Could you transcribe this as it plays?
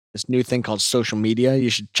This new thing called social media. You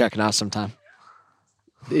should check it out sometime.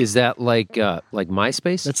 Is that like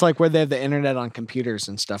MySpace? It's like where they have the internet on computers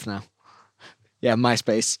and stuff now. Yeah,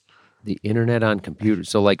 MySpace. The internet on computers.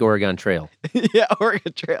 So like Oregon Trail. Yeah,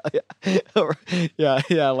 Oregon Trail. Yeah.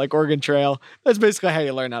 Yeah, like Oregon Trail. That's basically how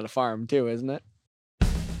you learn how to farm too, isn't it?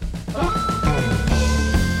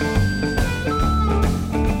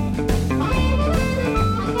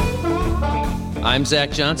 I'm Zach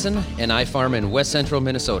Johnson, and I farm in West Central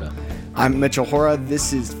Minnesota. I'm Mitchell Hora.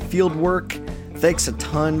 This is Fieldwork. Thanks a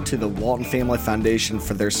ton to the Walton Family Foundation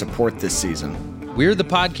for their support this season. We're the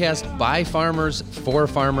podcast by farmers, for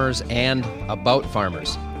farmers, and about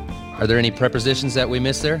farmers. Are there any prepositions that we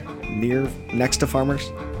missed there? Near, next to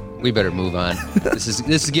farmers? We better move on. This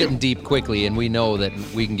is getting deep quickly, and we know that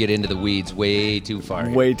we can get into the weeds way too far.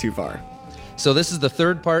 Way too far. So this is the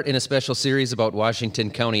third part in a special series about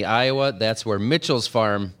Washington County, Iowa. That's where Mitchell's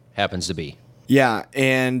farm happens to be. Yeah,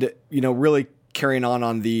 and, really carrying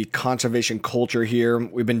on the conservation culture here.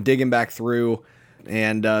 We've been digging back through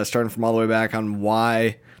and starting from all the way back on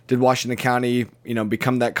why did Washington County,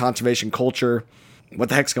 become that conservation culture? What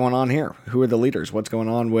the heck's going on here? Who are the leaders? What's going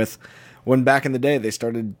on with when back in the day they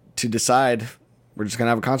started to decide we're just going to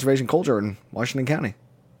have a conservation culture in Washington County?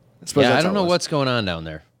 I don't know what's going on down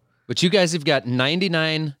there. But you guys have got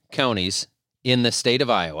 99 counties in the state of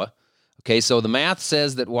Iowa. Okay, so the math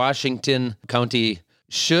says that Washington County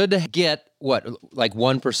should get, like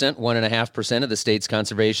 1%, 1.5% of the state's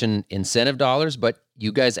conservation incentive dollars, but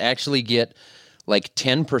you guys actually get like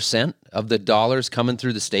 10% of the dollars coming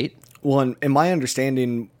through the state? Well, in my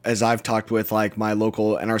understanding, as I've talked with like my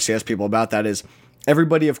local NRCS people about that, is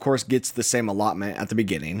everybody, of course, gets the same allotment at the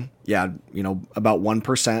beginning. Yeah, about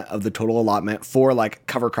 1% of the total allotment for like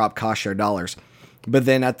cover crop cost share dollars. But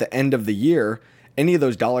then at the end of the year, any of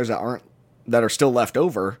those dollars that are still left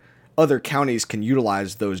over, other counties can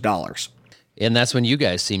utilize those dollars. And that's when you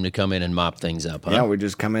guys seem to come in and mop things up, huh? Yeah, we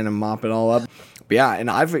just come in and mop it all up. But yeah,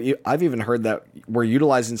 and I've even heard that we're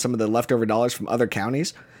utilizing some of the leftover dollars from other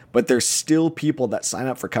counties, but there's still people that sign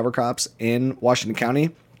up for cover crops in Washington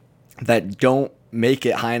County that don't make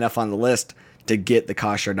it high enough on the list to get the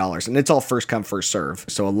cost share dollars. And it's all first come, first serve.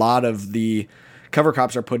 So a lot of the cover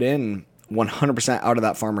crops are put in 100% out of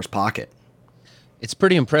that farmer's pocket. It's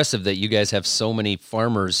pretty impressive that you guys have so many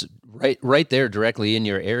farmers right there directly in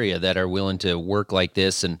your area that are willing to work like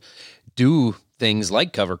this and do things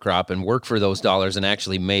like cover crop and work for those dollars and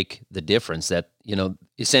actually make the difference that,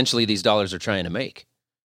 essentially these dollars are trying to make.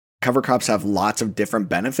 Cover crops have lots of different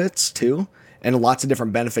benefits too, and lots of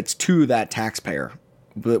different benefits to that taxpayer,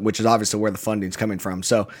 which is obviously where the funding's coming from.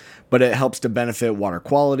 So, but it helps to benefit water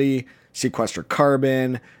quality, sequester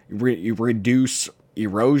carbon, you reduce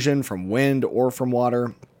erosion from wind or from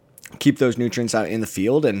water, keep those nutrients out in the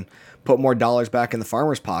field, and put more dollars back in the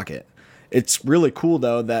farmer's pocket. It's really cool,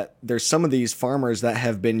 though, that there's some of these farmers that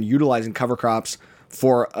have been utilizing cover crops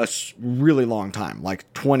for a really long time,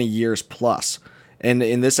 like 20 years plus. And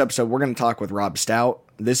in this episode, we're going to talk with Rob Stout.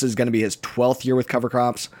 This is going to be his 12th year with cover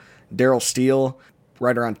crops. Daryl Steele,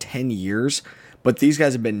 right around 10 years. But these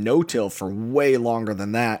guys have been no-till for way longer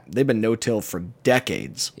than that. They've been no-till for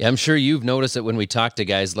decades. Yeah, I'm sure you've noticed that when we talk to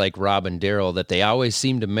guys like Rob and Daryl, that they always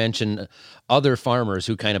seem to mention other farmers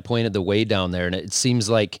who kind of pointed the way down there. And it seems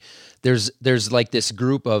like there's like this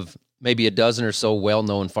group of maybe a dozen or so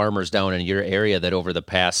well-known farmers down in your area that over the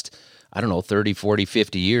past, 30, 40,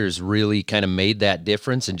 50 years really kind of made that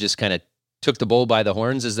difference and just kind of took the bull by the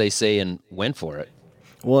horns, as they say, and went for it.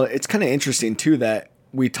 Well, it's kind of interesting, too, that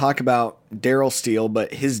we talk about Daryl Steele,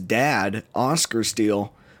 but his dad, Oscar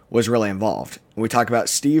Steele, was really involved. When we talk about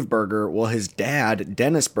Steve Berger, well, his dad,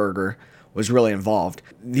 Dennis Berger, was really involved.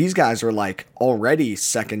 These guys are like already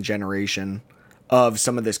second generation of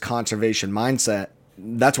some of this conservation mindset.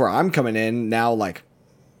 That's where I'm coming in now, like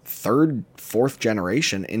third, fourth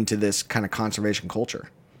generation into this kind of conservation culture.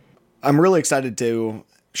 I'm really excited to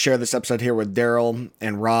share this episode here with Daryl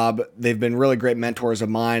and Rob. They've been really great mentors of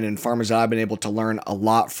mine and farmers that I've been able to learn a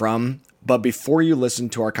lot from. But before you listen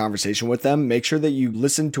to our conversation with them, make sure that you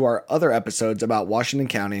listen to our other episodes about Washington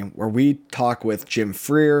County, where we talk with Jim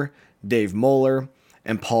Freer, Dave Moeller,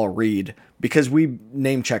 and Paul Reed, because we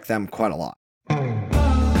name check them quite a lot.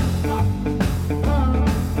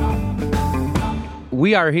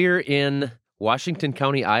 We are here in Washington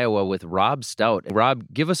County, Iowa with Rob Stout. Rob,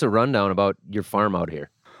 give us a rundown about your farm out here.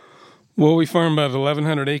 Well, we farm about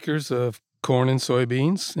 1,100 acres of corn and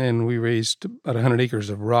soybeans, and we raised about 100 acres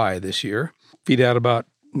of rye this year. Feed out about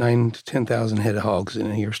 9,000 to 10,000 head of hogs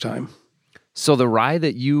in a year's time. So the rye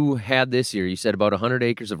that you had this year, you said about 100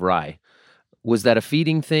 acres of rye. Was that a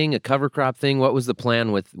feeding thing, a cover crop thing? What was the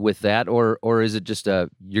plan with that? Or is it just you're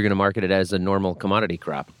going to market it as a normal commodity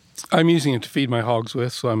crop? I'm using it to feed my hogs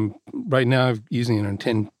with, so I'm right now using it on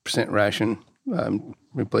 10% ration. I'm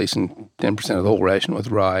replacing 10% of the whole ration with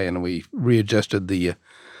rye, and we readjusted the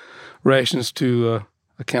rations to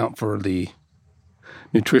account for the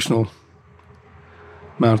nutritional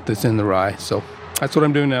amount that's in the rye. So that's what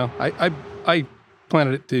I'm doing now. I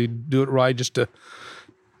planted it to do it rye just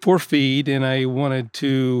for feed, and I wanted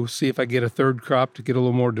to see if I get a third crop to get a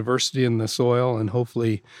little more diversity in the soil, and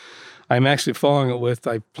hopefully I'm actually following it with,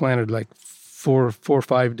 I planted like four or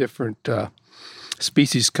five different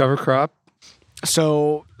species cover crop.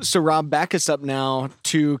 So Rob, back us up now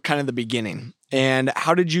to kind of the beginning. And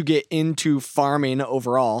how did you get into farming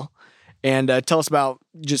overall? And tell us about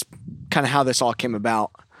just kind of how this all came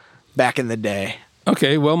about back in the day.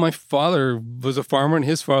 Okay, well, my father was a farmer, and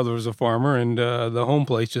his father was a farmer, and the home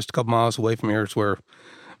place just a couple miles away from here is where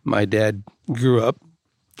my dad grew up,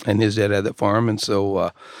 and his dad had that farm. And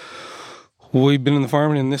so we've been in the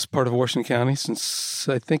farming in this part of Washington County since,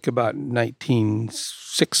 I think, about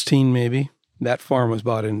 1916 maybe. That farm was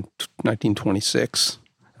bought in 1926.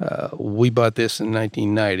 We bought this in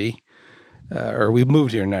 1990, or we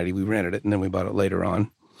moved here in 90. We rented it, and then we bought it later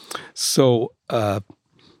on. So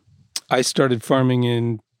I started farming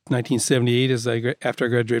in 1978 after I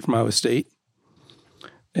graduated from Iowa State,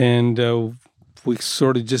 and we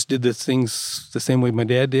sort of just did the things the same way my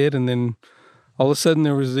dad did. And then all of a sudden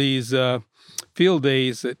there was these field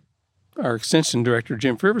days that our extension director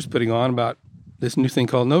Jim Frier was putting on about this new thing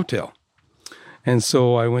called no-till. And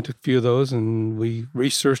so I went to a few of those, and we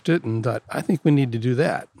researched it and thought, I think we need to do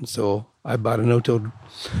that. And so I bought a no-till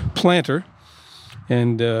planter,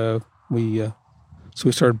 and we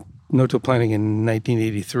started no-till planting in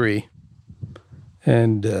 1983,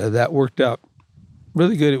 and that worked out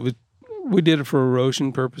really good. We did it for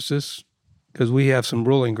erosion purposes because we have some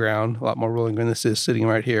rolling ground, a lot more rolling ground than this is sitting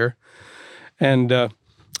right here, and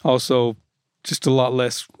also just a lot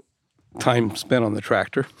less time spent on the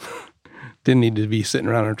tractor. Didn't need to be sitting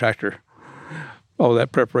around on a tractor, all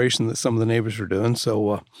that preparation that some of the neighbors were doing.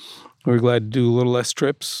 So we were glad to do a little less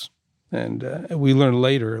trips. And we learned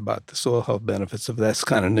later about the soil health benefits of that's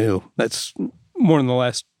kind of new. That's more in the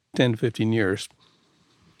last 10 to 15 years.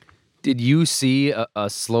 Did you see a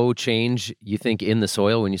slow change, you think, in the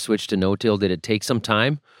soil when you switched to no-till? Did it take some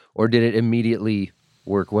time, or did it immediately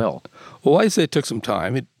work well? Well, I say it took some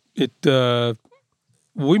time.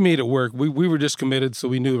 We made it work. We were just committed, so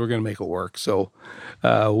we knew we were going to make it work. So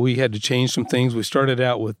we had to change some things. We started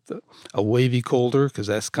out with a wavy coulter because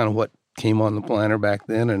that's kind of what came on the planter back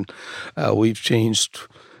then, and we've changed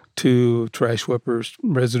to trash whippers,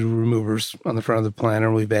 residue removers on the front of the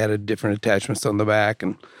planter. We've added different attachments on the back,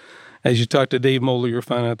 and as you talk to Dave Moeller, you'll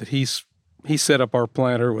find out that he set up our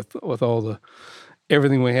planter with all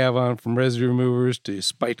everything we have on, from residue removers to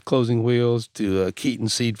spiked closing wheels to Keaton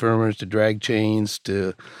seed firmers to drag chains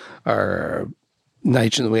to our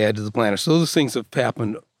nitrogen that we add to the planter. So those things have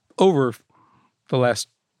happened over the last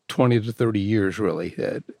 20 to 30 years, really.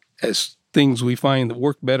 As things we find that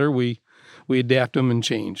work better, we adapt them and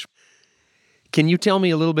change. Can you tell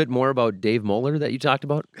me a little bit more about Dave Moeller that you talked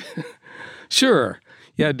about? Sure.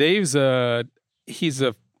 Yeah, Dave's he's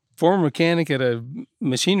a former mechanic at a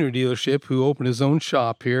machinery dealership who opened his own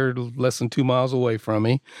shop here less than 2 miles away from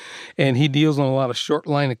me. And he deals on a lot of short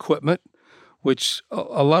line equipment, which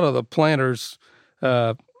a lot of the planters,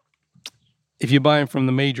 if you buy them from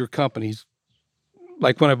the major companies,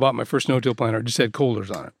 like when I bought my first no-till planter, it just had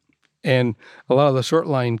coulters on it. And a lot of the short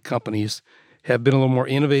line companies have been a little more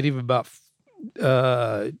innovative about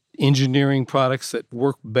engineering products that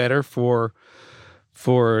work better for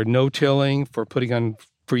no-tilling,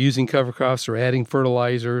 for using cover crops or adding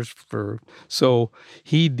fertilizers. So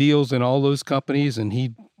he deals in all those companies, and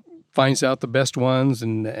he finds out the best ones,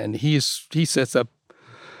 and he sets up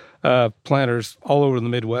planters all over the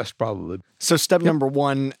Midwest probably. So step number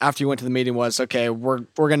one after you went to the meeting was, okay, we're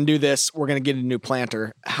going to do this. We're going to get a new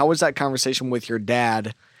planter. How was that conversation with your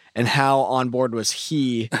dad, and how on board was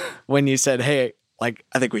he when you said, hey, like,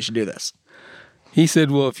 I think we should do this? He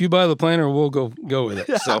said, well, if you buy the planter, we'll go with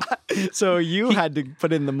it. So you had to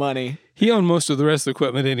put in the money. He owned most of the rest of the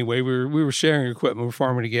equipment anyway. We were sharing equipment. We were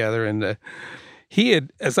farming together. And he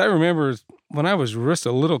had, as I remember, when I was just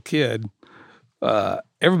a little kid,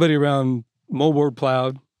 everybody around moldboard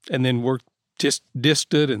plowed and then worked, just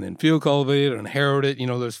disked it and then field cultivated and harrowed it. You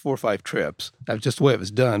know, there's 4 or 5 trips. That was just the way it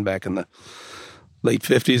was done back in the late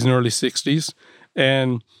 50s and early 60s.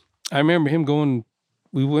 And I remember him going,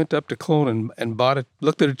 we went up to Clone and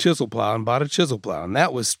looked at a chisel plow and bought a chisel plow. And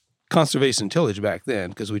that was conservation tillage back then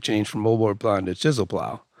because we changed from moldboard plow to chisel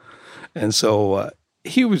plow. And so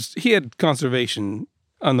he had conservation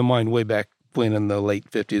on the mind way back when in the late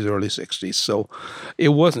 50s, early 60s. So it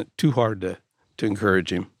wasn't too hard to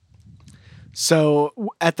encourage him. So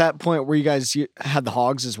at that point where you had the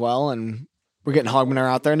hogs as well and we're getting hog manure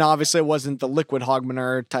out there. Now, obviously it wasn't the liquid hog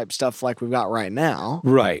manure type stuff like we've got right now.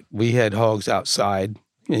 Right. We had hogs outside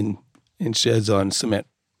in sheds on cement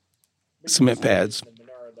pads.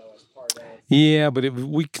 Yeah, but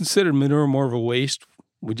we considered manure more of a waste.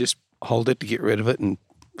 We just hauled it to get rid of it and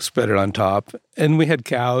spread it on top. And we had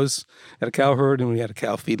cows, had a cow herd, and we had a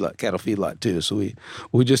cattle feedlot too. So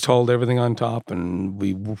we just hauled everything on top, and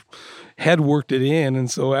we had worked it in.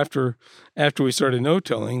 And so after we started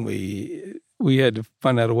no-tilling, we had to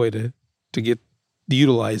find out a way to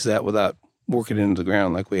utilize that without working it into the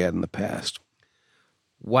ground like we had in the past.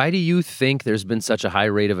 Why do you think there's been such a high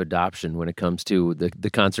rate of adoption when it comes to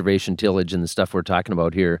the conservation tillage and the stuff we're talking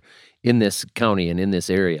about here in this county and in this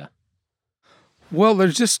area? Well,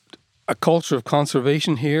 there's just a culture of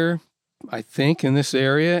conservation here, I think, in this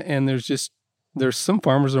area, and there's some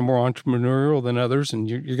farmers that are more entrepreneurial than others, and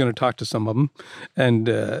you're going to talk to some of them, and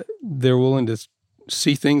they're willing to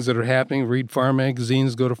see things that are happening, read farm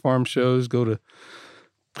magazines, go to farm shows, go to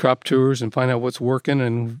crop tours and find out what's working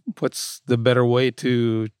and what's the better way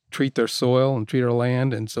to treat their soil and treat our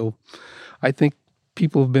land. And so I think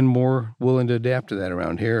people have been more willing to adapt to that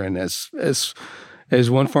around here. And as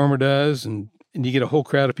one farmer does, and you get a whole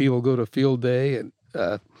crowd of people go to a field day and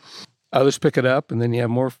others pick it up, and then you have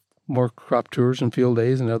more crop tours and field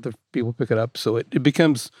days and other people pick it up. So it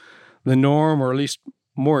becomes the norm, or at least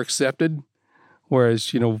more accepted.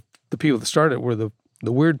 Whereas, the people that started were the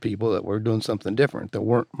weird people that were doing something different, that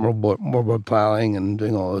weren't moldboard plowing and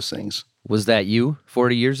doing all those things. Was that you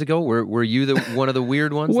 40 years ago? Were you one of the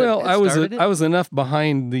weird ones? Well, I was enough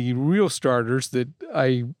behind the real starters that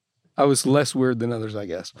I was less weird than others, I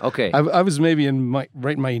guess. Okay. I was maybe in my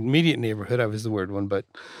immediate neighborhood, I was the weird one, but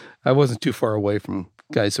I wasn't too far away from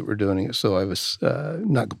guys that were doing it, so I was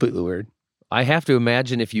not completely weird. I have to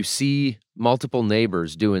imagine if you see multiple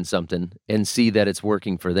neighbors doing something and see that it's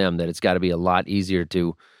working for them, that it's got to be a lot easier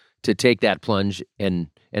to take that plunge and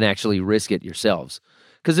actually risk it yourselves.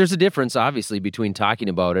 Because there's a difference, obviously, between talking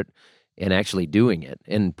about it and actually doing it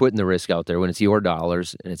and putting the risk out there when it's your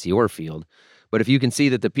dollars and it's your field. But if you can see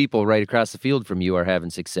that the people right across the field from you are having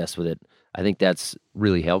success with it, I think that's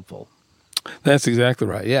really helpful. That's exactly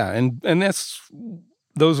right, yeah. And that's...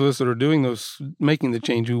 those of us that are doing making the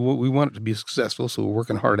change, we want it to be successful, so we're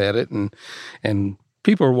working hard at it, and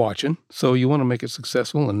people are watching, so you want to make it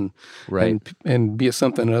successful and be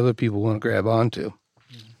something that other people want to grab onto.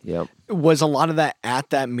 Yep. Was a lot of that at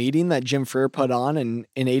that meeting that Jim Freer put on in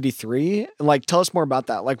 83? Like, tell us more about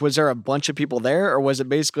that. Like, was there a bunch of people there, or was it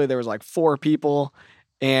basically there was like 4 people,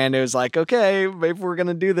 and it was like, okay, maybe we're going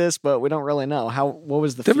to do this, but we don't really know. What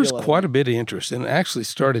was the feel? There was quite a bit of interest, and it actually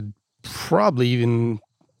started probably even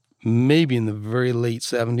maybe in the very late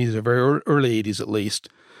 70s or very early 80s at least.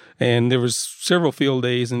 And there was several field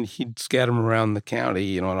days, and he'd scatter them around the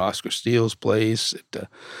county, at Oscar Steele's place,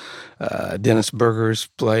 at Dennis Berger's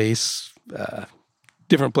place,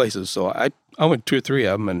 different places. So I went 2 or 3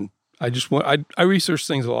 of them, and I researched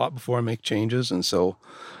things a lot before I make changes, and so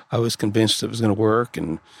I was convinced it was going to work.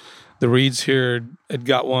 And the Reeds here had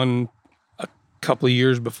got one couple of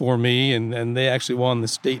years before me, and they actually won the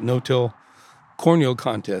state no-till corn yield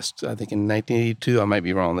contest, I think in 1982. I might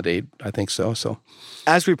be wrong on the date. I think so. So,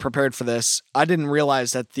 as we prepared for this, I didn't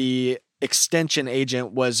realize that the extension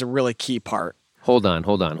agent was a really key part. Hold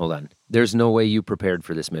on. There's no way you prepared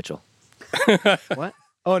for this, Mitchell. What?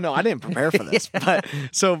 Oh no, I didn't prepare for this. But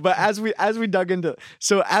as we dug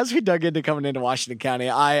into coming into Washington County,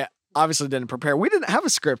 I obviously didn't prepare. We didn't have a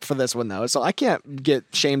script for this one though, so I can't get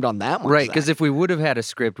shamed on that one. Right, because if we would have had a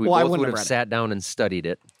script, we both would have sat down and studied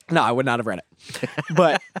it. No, I would not have read it.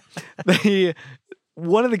 But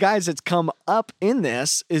one of the guys that's come up in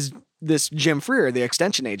this is this Jim Freer, the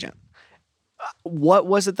extension agent. What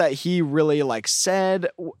was it that he really said,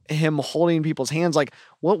 him holding people's hands?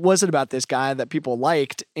 What was it about this guy that people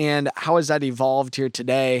liked, and how has that evolved here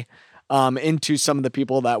today into some of the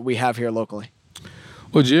people that we have here locally?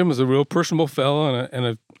 Well, Jim was a real personable fellow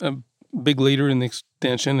and a big leader in the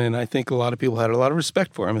extension, and I think a lot of people had a lot of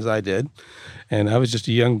respect for him, as I did. And I was just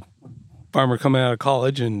a young farmer coming out of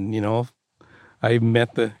college, and I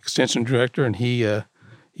met the extension director, and he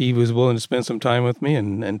was willing to spend some time with me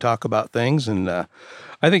and talk about things, and I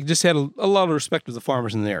think just had a lot of respect for the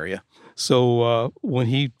farmers in the area. So when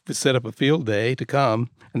he set up a field day to come,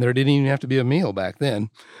 and there didn't even have to be a meal back then,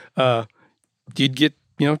 you'd get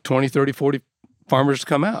 20, 30, 40 farmers to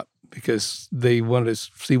come out. because they wanted to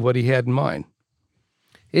see what he had in mind.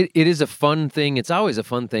 It is a fun thing. It's always a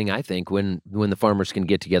fun thing, I think, when the farmers can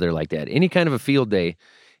get together like that. Any kind of a field day,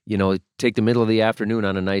 take the middle of the afternoon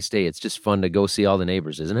on a nice day. It's just fun to go see all the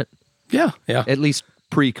neighbors, isn't it? Yeah. At least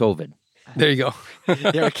pre-COVID. There you go.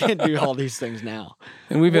 Yeah, we can't do all these things now.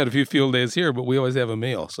 And we've had a few field days here, but we always have a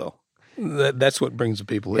meal, so that's what brings the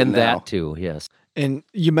people in and now. That too, yes. And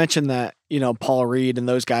you mentioned that, Paul Reed and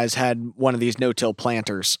those guys had one of these no-till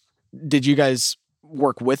planters. Did you guys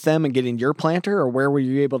work with them and getting your planter, or where were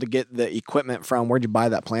you able to get the equipment from? Where'd you buy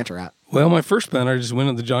that planter at? Well, my first planter, I just went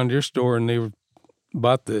to the John Deere store and they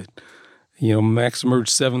bought the, MaxEmerge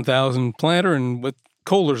 7000 planter and with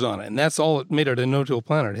Kohlers on it. And that's all it made it a no-till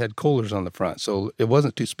planter. It had Kohlers on the front, so it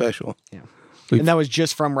wasn't too special. Yeah. And that was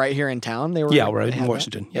just from right here in town? They were right in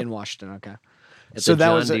Washington. Yep. In Washington, okay. At the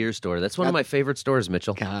John Deere store. That's one of my favorite stores,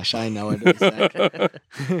 Mitchell. Gosh, I know it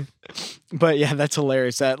is. But yeah, that's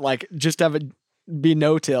hilarious. That just have it be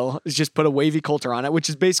no-till is just put a wavy coulter on it, which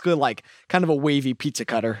is basically like kind of a wavy pizza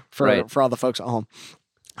cutter for all the folks at home.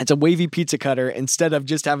 It's a wavy pizza cutter instead of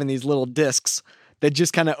just having these little discs that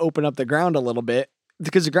just kind of open up the ground a little bit,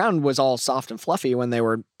 because the ground was all soft and fluffy when they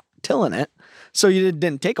were tilling it. So you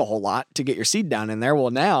didn't take a whole lot to get your seed down in there. Well,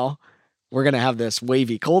 now we're going to have this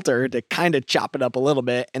wavy coulter to kind of chop it up a little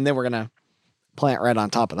bit, and then we're going to plant right on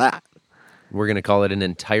top of that. We're going to call it an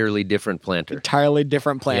entirely different planter. Entirely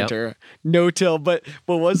different planter. Yep. No-till, but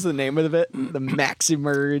what was the name of it? The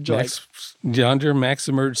MaxEmerge. John Deere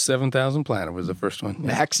MaxEmerge 7000 planter was the first one.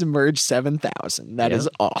 Yeah. MaxEmerge 7000. That is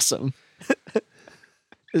awesome.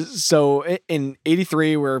 So in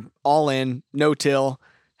 83, we're all in, no-till.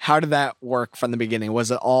 How did that work from the beginning?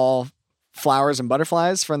 Was it all flowers and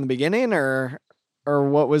butterflies from the beginning, or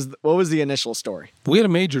what was the initial story? We had a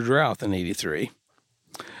major drought in 83.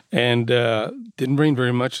 And didn't rain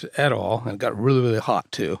very much at all, and it got really, really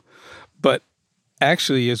hot too. But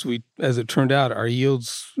actually, as it turned out, our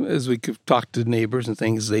yields, as we could talk to neighbors and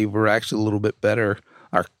things, they were actually a little bit better.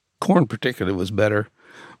 Our corn particularly was better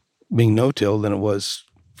being no-till than it was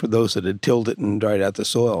for those that had tilled it and dried out the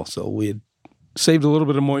soil. So we had saved a little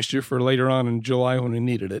bit of moisture for later on in July when we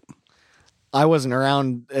needed it. I wasn't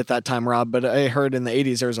around at that time, Rob, but I heard in the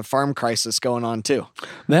 80s there was a farm crisis going on too.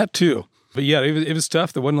 That too. But yeah, it was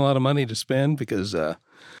tough. There wasn't a lot of money to spend because a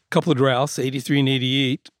couple of droughts, 83 and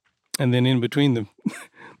 88, and then in between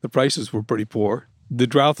the prices were pretty poor. The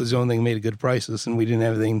drought was the only thing that made good prices, and we didn't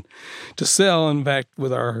have anything to sell. In fact,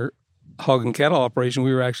 with our hog and cattle operation,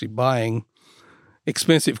 we were actually buying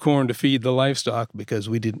expensive corn to feed the livestock because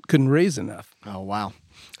we couldn't raise enough. Oh, wow.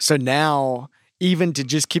 So now, even to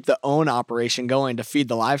just keep the own operation going to feed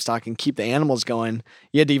the livestock and keep the animals going,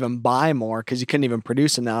 you had to even buy more because you couldn't even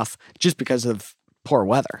produce enough just because of poor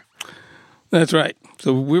weather. That's right.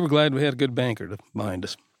 So we were glad we had a good banker behind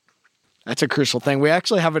us. That's a crucial thing. We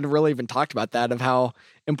actually haven't really even talked about that, of how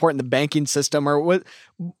important the banking system, or what.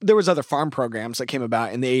 There was other farm programs that came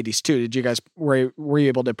about in the 80s too. Did you guys, were you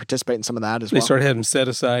able to participate in some of that as well? They started having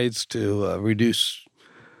set-asides to reduce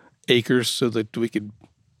acres so that we could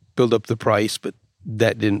build up the price, but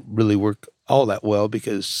that didn't really work all that well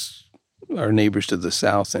because our neighbors to the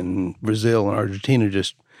south in Brazil and Argentina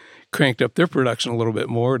just cranked up their production a little bit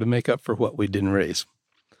more to make up for what we didn't raise.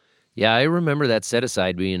 Yeah, I remember that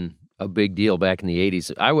set-aside being a big deal back in the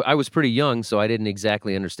 80s. I was pretty young, so I didn't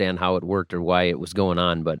exactly understand how it worked or why it was going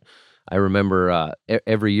on, but I remember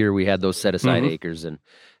every year we had those set-aside acres, and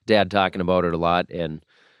Dad talking about it a lot, and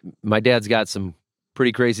my dad's got some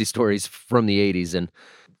pretty crazy stories from the 80s, and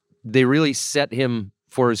they really set him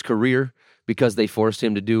for his career because they forced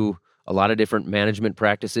him to do a lot of different management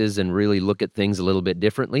practices and really look at things a little bit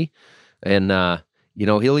differently. And,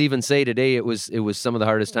 he'll even say today it was some of the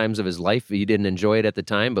hardest times of his life. He didn't enjoy it at the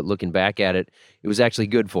time, but looking back at it, it was actually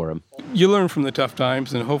good for him. You learn from the tough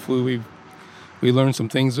times, and hopefully we learn some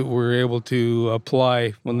things that we're able to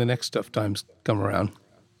apply when the next tough times come around.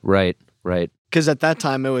 Right. Because at that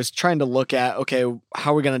time, it was trying to look at, okay,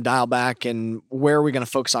 how are we going to dial back and where are we going to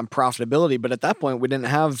focus on profitability? But at that point, we didn't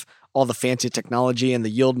have all the fancy technology and the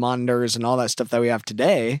yield monitors and all that stuff that we have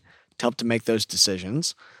today to help to make those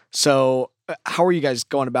decisions. So how are you guys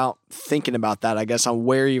going about thinking about that, I guess, on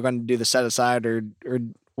where you're going to do the set-aside, or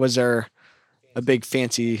was there a big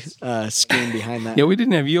fancy scheme behind that? Yeah, we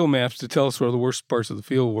didn't have yield maps to tell us where the worst parts of the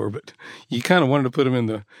field were, but you kind of wanted to put them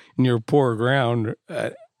in your poor ground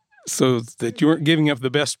so that you weren't giving up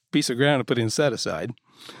the best piece of ground to put in set-aside.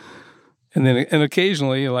 And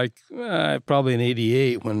occasionally, like probably in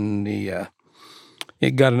 88 when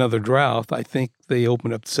it got another drought, I think they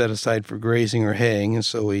opened up the set-aside for grazing or haying, and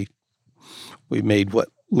so we made what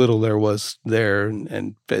little there was there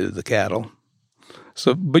and fed the cattle.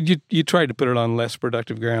 So, but you try to put it on less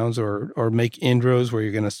productive grounds or make indrows where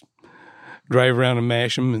you're going to drive around and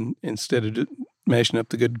mash them instead of mashing up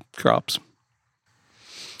the good crops.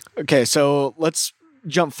 Okay, so let's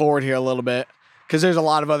jump forward here a little bit because there's a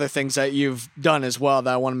lot of other things that you've done as well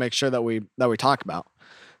that I want to make sure that we talk about.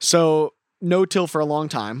 So no-till for a long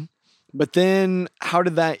time, but then how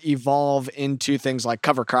did that evolve into things like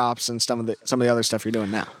cover crops and some of the other stuff you're doing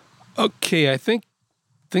now? Okay, I think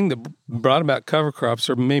the thing that brought about cover crops,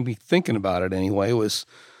 or made me thinking about it anyway, was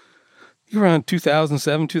around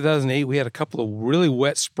 2007, 2008. We had a couple of really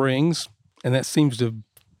wet springs, and that seems to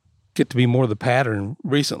get to be more the pattern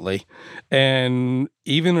recently. And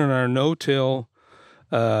even in our no-till,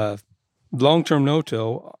 long-term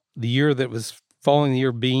no-till, the year that was following the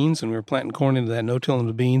year beans, and we were planting corn into that no-till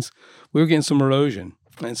into beans, we were getting some erosion.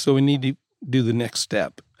 And so we need to do the next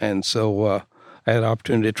step. And so I had an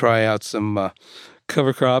opportunity to try out some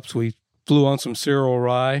cover crops. We flew on some cereal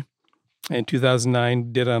rye in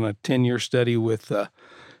 2009, did on a 10-year study with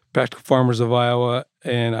Practical Farmers of Iowa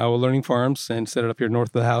and Iowa Learning Farms, and set it up here north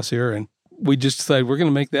of the house here. And we just decided we're going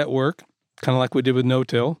to make that work, kind of like we did with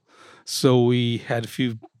no-till. So we had a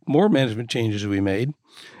few more management changes we made.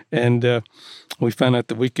 And we found out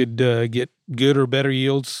that we could get good or better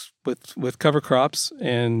yields with cover crops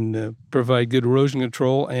and provide good erosion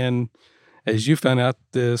control. And as you found out,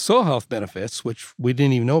 the soil health benefits, which we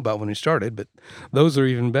didn't even know about when we started, but those are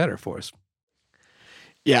even better for us.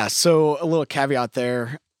 Yeah, so a little caveat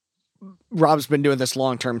there. Rob's been doing this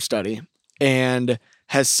long-term study and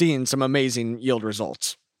has seen some amazing yield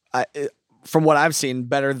results. From what I've seen,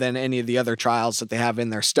 better than any of the other trials that they have in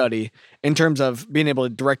their study in terms of being able to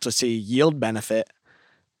directly see yield benefit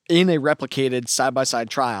in a replicated side-by-side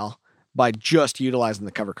trial by just utilizing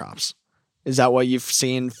the cover crops. Is that what you've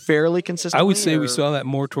seen fairly consistently? I would say we saw that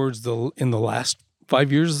more towards in the last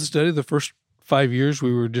 5 years of the study. The first 5 years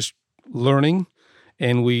we were just learning,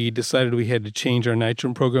 and we decided we had to change our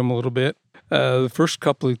nitrogen program a little bit. The first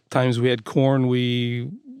couple of times we had corn, we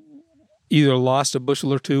either lost a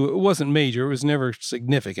bushel or two. It wasn't major. It was never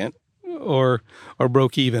significant, or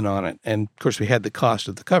broke even on it. And, of course, we had the cost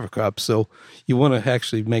of the cover crop, so you want to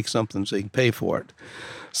actually make something so you can pay for it.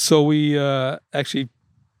 So we actually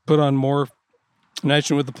put on more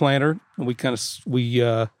nitrogen with the planter. And we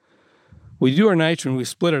do our nitrogen. We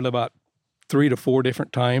split it about 3 to 4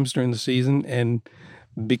 different times during the season. And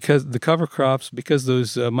because the cover crops, because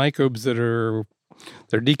those microbes they're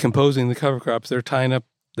decomposing the cover crops, they're tying up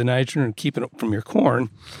the nitrogen and keeping it from your corn.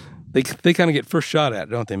 They kind of get first shot at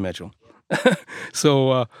it, don't they, Mitchell?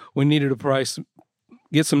 So we needed to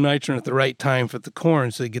get some nitrogen at the right time for the corn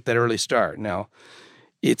so they get that early start. Now,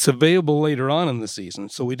 it's available later on in the season,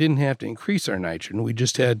 so we didn't have to increase our nitrogen. We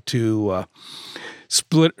just had to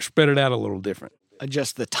spread it out a little different.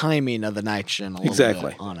 Adjust the timing of the nitrogen a little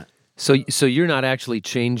bit on it. So you're not actually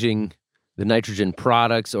changing the nitrogen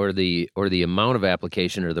products or the amount of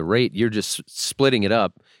application or the rate. You're just splitting it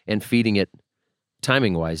up and feeding it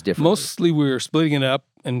timing-wise differently. Mostly we were splitting it up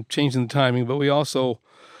and changing the timing, but we also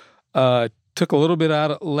took a little bit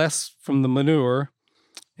out less from the manure.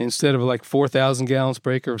 Instead of like 4,000 gallons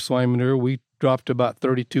per acre of swine manure, we dropped to about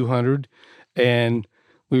 3,200, and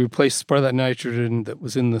we replaced part of that nitrogen that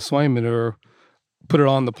was in the swine manure, put it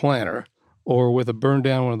on the planter, or with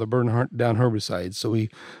one of the burn down herbicides. So we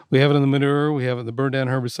have it in the manure, we have it in the burn down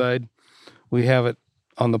herbicide, we have it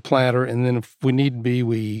on the planter, and then if we need to be,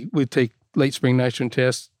 we take late spring nitrogen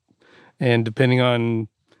tests, and depending on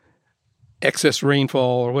excess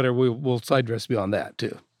rainfall or whatever, we'll side dress beyond that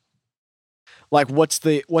too. Like what's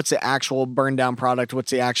the actual burn down product? What's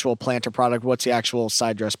the actual planter product? What's the actual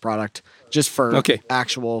side dress product? Just for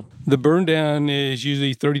actual. The burn down is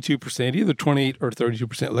usually 32%, either 28 or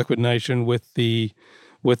 32% liquid nitrogen with the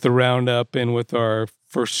Roundup and with our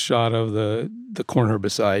first shot of the corn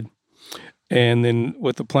herbicide. And then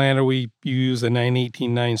with the planter, we use a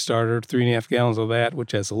 9-18-9 starter, 3.5 gallons of that,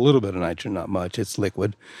 which has a little bit of nitrogen, not much. It's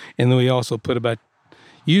liquid. And then we also put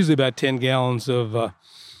usually about 10 gallons of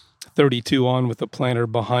 32 on with the planter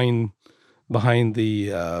behind the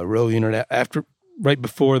row unit right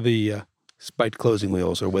before the spiked closing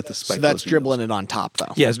wheels, or with the spiked. So that's dribbling wheels. It on top,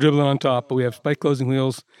 though. Yeah, it's dribbling on top, but we have spiked closing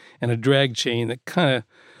wheels and a drag chain that kind of,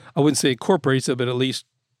 I wouldn't say incorporates it, but at least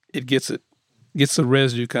it gets the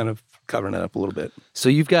residue kind of covering it up a little bit. So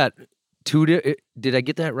you've got did I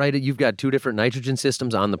get that right? You've got 2 different nitrogen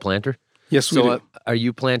systems on the planter? Yes, we do. Are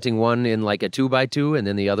you planting one in like a 2x2 and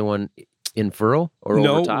then the other one in furrow or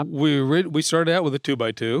over top? No, we started out with a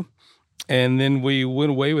 2x2, and then we went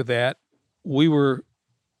away with that. We were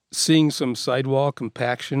seeing some sidewall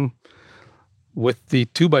compaction with the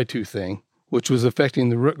 2x2 thing. which was affecting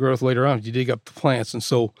the root growth later on as you dig up the plants. And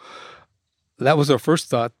so that was our first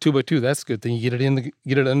thought, 2x2, that's a good thing. You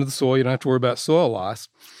get it under the soil, you don't have to worry about soil loss.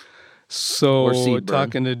 Or So seed burn.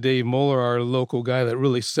 talking to Dave Moeller, our local guy that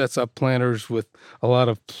really sets up planters with a lot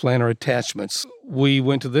of planter attachments, we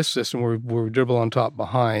went to this system where we dribble on top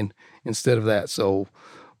behind instead of that. So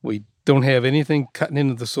we don't have anything cutting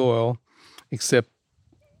into the soil except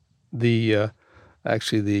the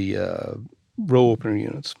row opener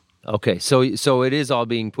units. Okay, so it is all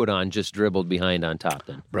being put on, just dribbled behind on top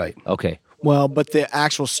then. Right. Okay. Well, but the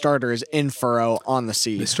actual starter is in furrow on the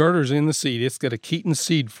seed. The starter's in the seed. It's got a Keaton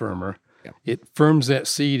seed firmer. Yep. It firms that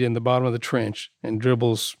seed in the bottom of the trench and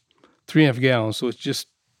dribbles 3.5 gallons. So it's just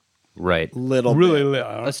Right. Little really bit.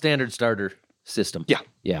 little. A standard starter system. Yeah.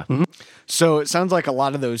 Yeah. So it sounds like a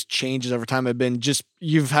lot of those changes over time have been just,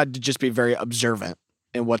 you've had to just be very observant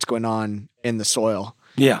in what's going on in the soil.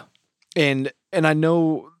 Yeah. And I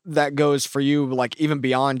know that goes for you, like even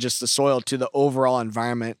beyond just the soil to the overall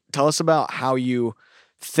environment. Tell us about how you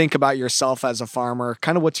think about yourself as a farmer.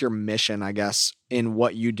 Kind of what's your mission, I guess, in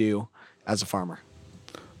what you do as a farmer?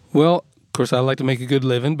 Well, of course, I like to make a good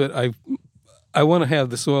living, but I want to have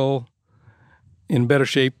the soil in better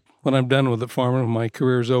shape when I'm done with it farming, when my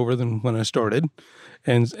career is over, than when I started.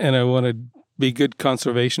 And I want to be a good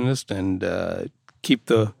conservationist and keep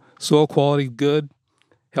the soil quality good,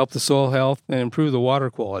 help the soil health, and improve the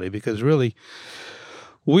water quality, because really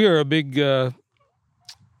we are a big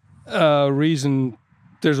reason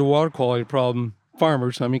there's a water quality problem.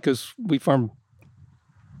 Farmers, I mean, because we farm,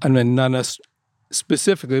 I mean, not us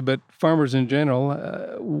specifically, but farmers in general,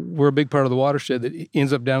 we're a big part of the watershed that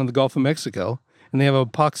ends up down in the Gulf of Mexico, and they have a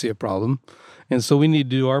hypoxia problem. And so we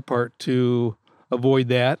need to do our part to avoid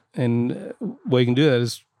that. And the way you can do that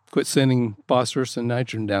is quit sending phosphorus and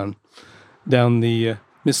nitrogen down the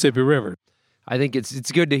Mississippi River. I think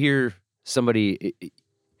it's good to hear somebody.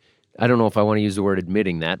 I don't know if I want to use the word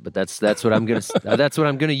admitting that, but that's what I'm gonna that's what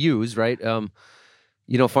I'm gonna use, right?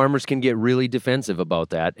 Farmers can get really defensive about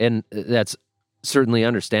that, and that's certainly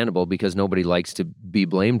understandable because nobody likes to be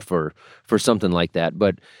blamed for something like that.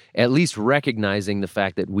 But at least recognizing the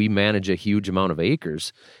fact that we manage a huge amount of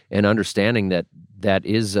acres and understanding that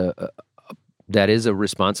is a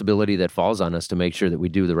responsibility that falls on us to make sure that we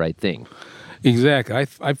do the right thing. Exactly.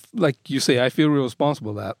 I like you say, I feel real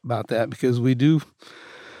responsible about that because we do,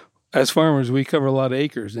 as farmers, we cover a lot of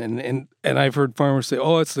acres, and I've heard farmers say,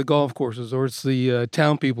 "Oh, it's the golf courses or it's the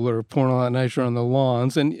town people that are pouring all that nitrogen on the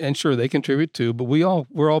lawns," and sure they contribute too, but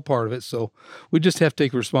we're all part of it. So we just have to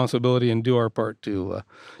take responsibility and do our part to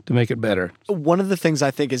make it better. One of the things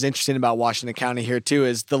I think is interesting about Washington County here too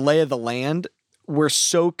is the lay of the land. We're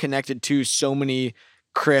so connected to so many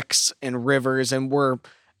creeks and rivers, and we're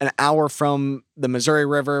an hour from the Missouri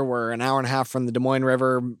River. We're an hour and a half from the Des Moines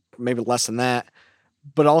River, maybe less than that.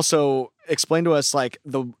 But also explain to us like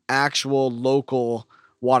the actual local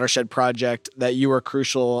watershed project that you were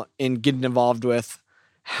crucial in getting involved with.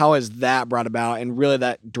 How has that brought about and really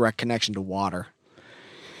that direct connection to water?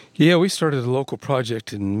 Yeah, we started a local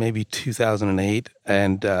project in maybe 2008,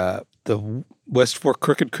 and the West Fork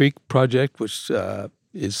Crooked Creek project, which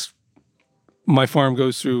is my farm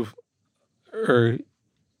goes through or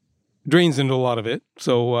drains into a lot of it.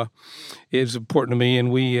 So it's important to me.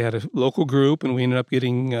 And we had a local group, and we ended up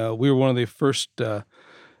getting, we were one of the first 5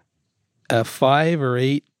 or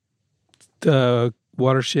 8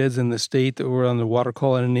 watersheds in the state that were on the Water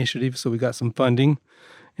Call-In Initiative. So we got some funding.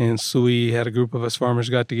 And so we had a group of us farmers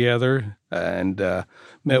got together and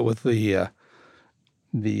met with the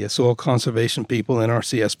soil conservation people and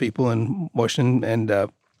RCS people in Washington. And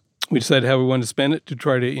we decided how we wanted to spend it to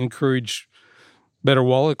try to encourage better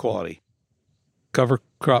water quality. Cover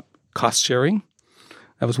crop cost sharing.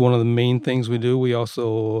 That was one of the main things we do. We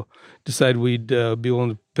also decided we'd be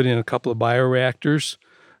willing to put in a couple of bioreactors,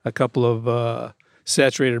 a couple of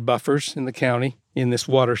saturated buffers in the county in this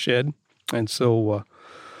watershed. And so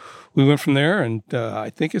we went from there, and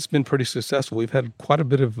I think it's been pretty successful. We've had quite a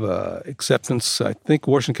bit of acceptance. I think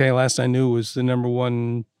Washington County, last I knew, was the number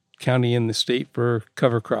 1 county in the state for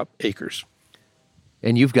cover crop acres.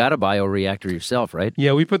 And you've got a bioreactor yourself, right?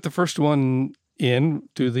 Yeah, we put the first one in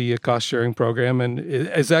to the cost sharing program, and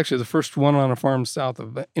it's actually the first one on a farm south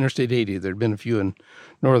of Interstate 80. There had been a few in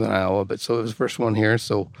northern Iowa, but so it was the first one here.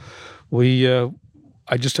 So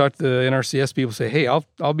I just talked to the NRCS people, say, hey,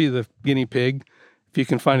 I'll be the guinea pig if you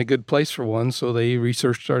can find a good place for one. So they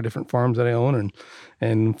researched our different farms that I own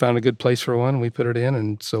and found a good place for one. We put it in,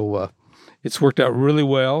 and so it's worked out really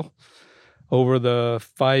well. Over the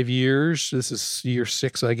 5 years, this is year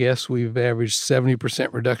 6, I guess, we've averaged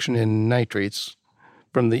 70% reduction in nitrates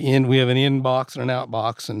from the in. We have an in box and an out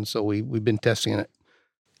box, and so we've been testing it.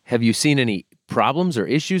 Have you seen any problems or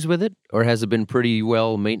issues with it, or has it been pretty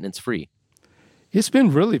well maintenance free? It's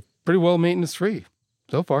been really pretty well maintenance free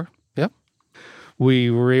so far. Yep.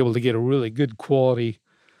 We were able to get a really good quality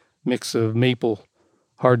mix of maple,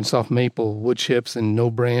 hard and soft maple wood chips, and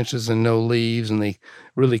no branches and no leaves, and they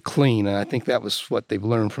really clean. And I think that was what they've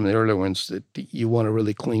learned from the earlier ones, that you want a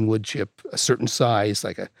really clean wood chip, a certain size,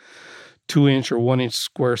 like a 2-inch or 1-inch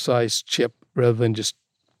square size chip, rather than just,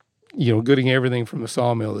 getting everything from the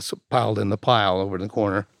sawmill that's piled in the pile over in the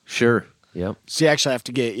corner. Sure. Yep. So you actually have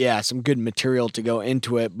to get, some good material to go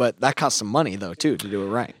into it, but that costs some money, though, too, to do it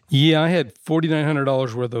right. Yeah, I had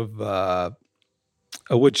 $4,900 worth of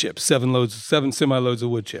wood chips, 7 semi-loads of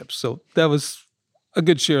wood chips. So that was a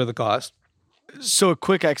good share of the cost. So a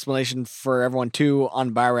quick explanation for everyone, too,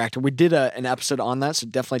 on bioreactor. We did an episode on that, so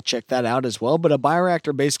definitely check that out as well. But a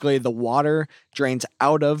bioreactor, basically, the water drains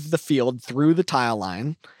out of the field through the tile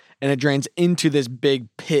line, and it drains into this big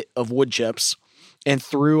pit of wood chips. And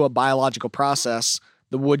through a biological process,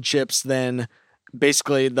 the wood chips then,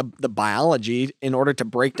 basically the biology, in order to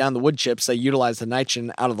break down the wood chips, they utilize the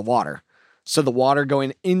nitrogen out of the water. So the water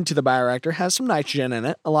going into the bioreactor has some nitrogen in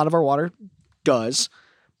it. A lot of our water does.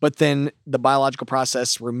 But then the biological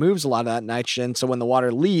process removes a lot of that nitrogen. So when the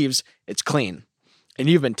water leaves, it's clean. And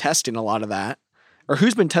you've been testing a lot of that. Or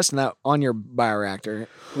who's been testing that on your bioreactor?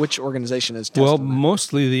 Which organization is testing that?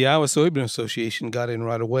 Mostly the Iowa Soybean Association got in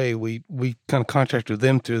right away. We kind of contracted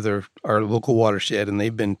them through our local watershed, and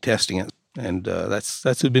they've been testing it. And that's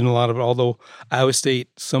been a lot of it. Although Iowa State,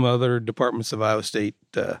 some other departments of Iowa State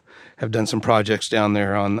have done some projects down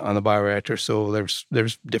there on the bioreactor. So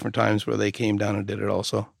there's different times where they came down and did it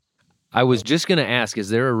also. I was just going to ask, is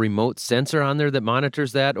there a remote sensor on there that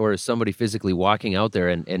monitors that, or is somebody physically walking out there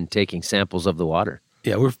and taking samples of the water?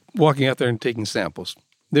 Yeah, we're walking out there and taking samples.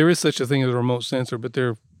 There is such a thing as a remote sensor, but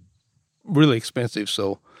they're really expensive,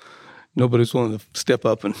 so nobody's willing to step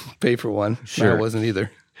up and pay for one. Sure. I wasn't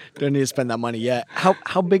either. Don't need to spend that money yet.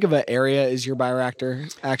 How big of an area is your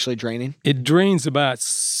bioreactor actually draining? It drains about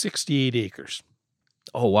 68 acres.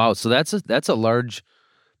 Oh, wow. So that's a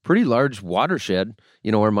pretty large watershed,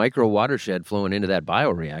 or micro watershed flowing into that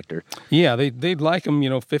bioreactor. Yeah, they'd like them,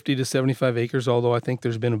 50 to 75 acres, although I think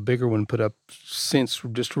there's been a bigger one put up since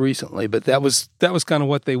just recently. But that was kind of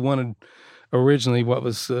what they wanted originally. What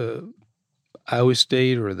was Iowa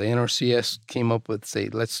State or the NRCS came up with, say,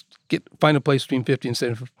 let's find a place between 50 and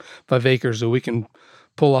 75 acres so we can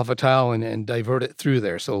pull off a tile and divert it through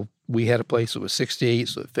there. So we had a place that was 68,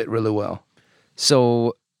 so it fit really well.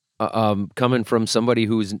 So coming from somebody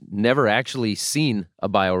who's never actually seen a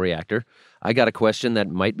bioreactor, I got a question that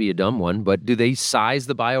might be a dumb one, but do they size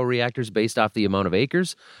the bioreactors based off the amount of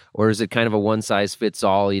acres, or is it kind of a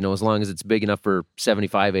one-size-fits-all, as long as it's big enough for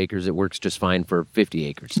 75 acres, it works just fine for 50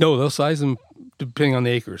 acres? No, they'll size them depending on the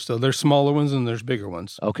acres. So there's smaller ones and there's bigger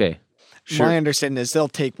ones. Okay. Sure. My understanding is they'll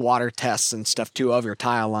take water tests and stuff, too, of your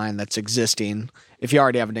tile line that's existing, if you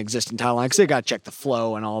already have an existing tile line, because they got to check the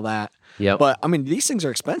flow and all that. Yeah. But, these things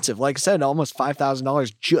are expensive. Like I said, almost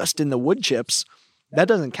 $5,000 just in the wood chips. That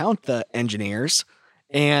doesn't count the engineers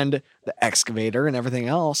and the excavator and everything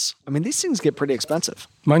else. These things get pretty expensive.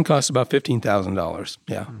 Mine cost about $15,000,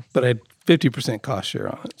 yeah. But I had 50% cost share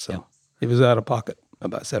on it, so it was out of pocket,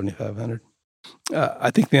 about $7,500.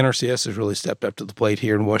 I think the NRCS has really stepped up to the plate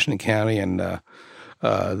here in Washington County, and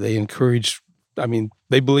they encourage,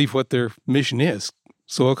 they believe what their mission is,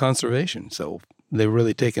 soil conservation. So they've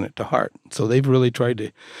really taken it to heart. So they've really tried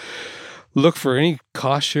to look for any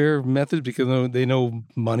cost share methods because they know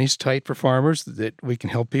money's tight for farmers, that we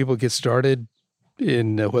can help people get started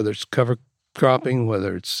in whether it's cover cropping,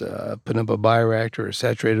 whether it's putting up a bioreactor or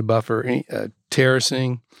saturated buffer,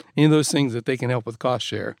 terracing, any of those things that they can help with cost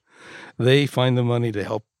share. They find the money to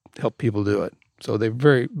help people do it. So they're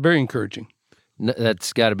very, very encouraging.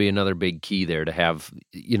 That's got to be another big key there, to have,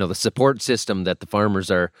 the support system that the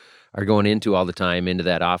farmers are going into all the time, into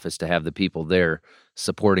that office, to have the people there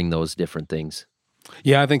supporting those different things.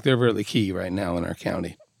 Yeah, I think they're really key right now in our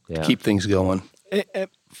county to keep things going.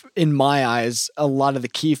 In my eyes, a lot of the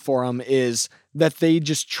key for them is that they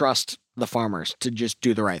just trust the farmers to just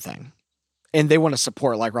do the right thing. And they want to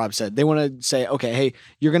support, like Rob said. They want to say, okay, hey,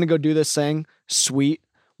 you're going to go do this thing. Sweet.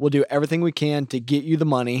 We'll do everything we can to get you the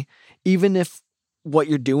money, even if what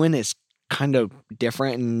you're doing is kind of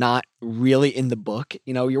different and not really in the book.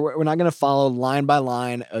 We're not going to follow line by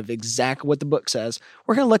line of exactly what the book says.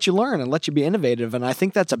 We're going to let you learn and let you be innovative. And I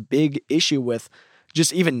think that's a big issue with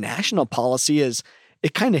just even national policy, is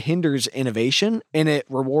it kind of hinders innovation and it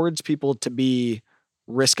rewards people to be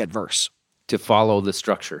risk adverse. To follow the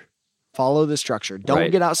structure. follow the structure. Don't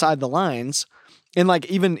Right. get outside the lines. And like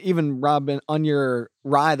even Rob, on your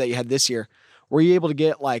rye that you had this year, were you able to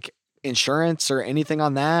get like insurance or anything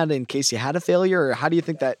on that in case you had a failure, or how do you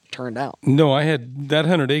think that turned out? No, I had that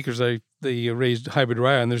 100 acres. They raised hybrid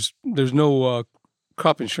rye, and there's no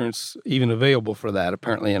crop insurance even available for that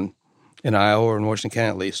apparently in Iowa or in Washington County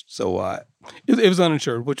at least. So it was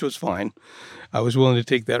uninsured, which was fine. I was willing to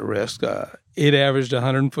take that risk. It averaged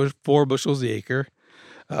 104 bushels the acre,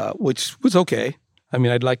 which was okay. I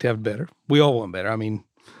mean, I'd like to have better. We all want better. I mean,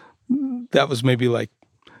 that was maybe like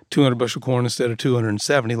 200 bushel corn instead of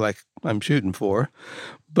 270 like I'm shooting for.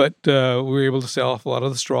 But we were able to sell off a lot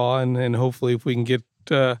of the straw, and hopefully if we can get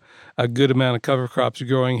a good amount of cover crops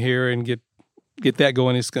growing here and get that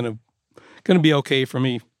going, it's going to be okay for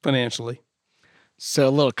me financially. So a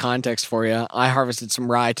little context for you. I harvested some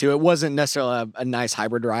rye too. It wasn't necessarily a nice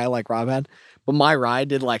hybrid rye like Rob had, but my rye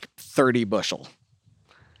did like 30 bushel.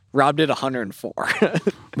 Rob did 104.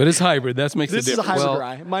 But it's hybrid. That makes This a is a difference. hybrid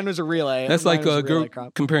rye. Mine was a relay. That's Mine like was a relay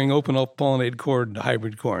crop. comparing open pollinated corn to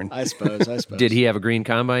hybrid corn. I suppose. Did he have a green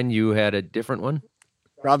combine? You had a different one?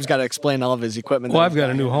 Rob's got to explain all of his equipment. Well, that I've he's got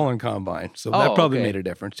a New here. Holland combine, so Oh, that probably okay. made a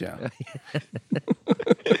difference. Yeah.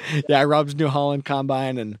 Yeah, Rob's New Holland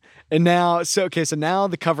combine, and now so now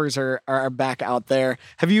the covers are back out there.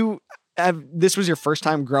 This was your first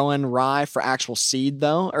time growing rye for actual seed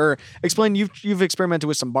though, or explain you've experimented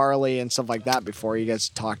with some barley and stuff like that before. You guys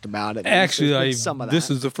talked about it. Actually, some of that.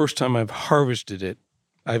 this is the first time I've harvested it.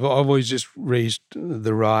 I've always just raised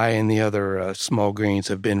the rye, and the other small grains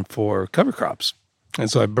have been for cover crops,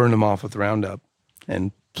 and so I burned them off with Roundup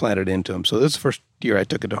and planted into them. So this is the first year I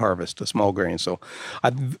took it to harvest a small grain. So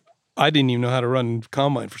I didn't even know how to run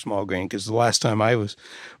combine for small grain, because the last time I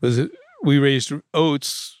we raised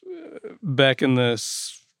oats back in the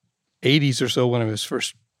 80s or so when I was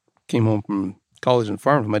first came home from college and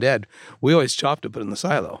farmed with my dad. We always chopped it, put it in the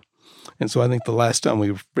silo. And so I think the last time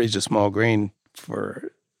we raised a small grain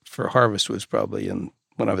for harvest was probably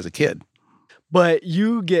when I was a kid. But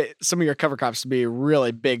you get some of your cover crops to be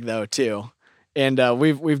really big though too, and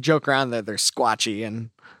we've joked around that they're squatchy,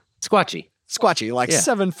 like Yeah.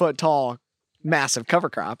 7 foot tall, massive cover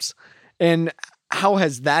crops. And how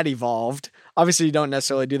has that evolved? Obviously, you don't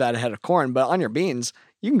necessarily do that ahead of corn, but on your beans,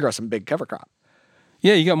 you can grow some big cover crop.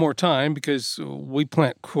 Yeah, you got more time because we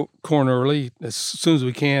plant corn early as soon as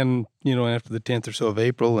we can, after the 10th or so of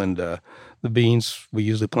April. And the beans, we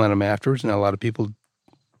usually plant them afterwards. Now, a lot of people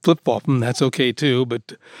flip-flop them. That's okay, too.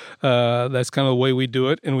 But that's kind of the way we do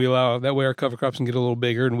it. And we allow that way our cover crops can get a little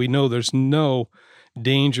bigger. And we know there's no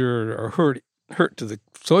danger or hurt to the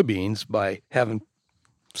soybeans by having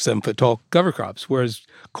 7 foot tall cover crops. Whereas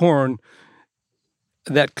corn,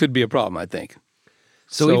 that could be a problem, I think.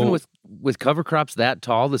 So even with cover crops that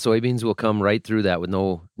tall, the soybeans will come right through that with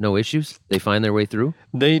no issues? They find their way through?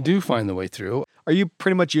 They do find the way through. Are you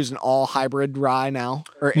pretty much using all hybrid rye now,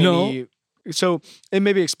 or No. any? So, and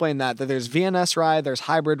maybe explain that there's VNS rye, there's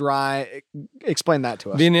hybrid rye. Explain that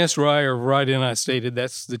to us. VNS rye or rye stated,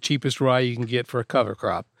 that's the cheapest rye you can get for a cover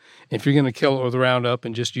crop. If you're going to kill it with Roundup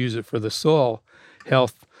and just use it for the soil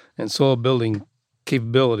health and soil building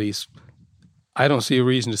capabilities, I don't see a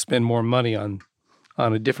reason to spend more money on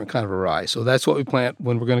a different kind of a rye. So that's what we plant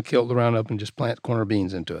when we're going to kill the Roundup and just plant corn or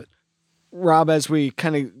beans into it. Rob, as we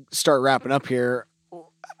kind of start wrapping up here,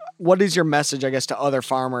 what is your message, I guess, to other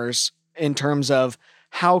farmers in terms of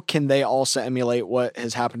how can they also emulate what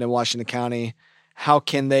has happened in Washington County? How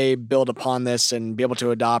can they build upon this and be able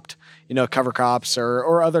to adopt, cover crops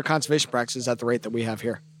or other conservation practices at the rate that we have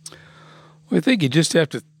here? Well, I think you just have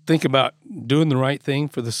to think about doing the right thing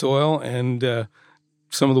for the soil, and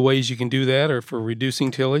some of the ways you can do that are for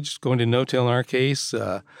reducing tillage, going to no-till in our case,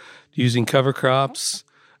 using cover crops.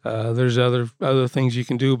 There's other things you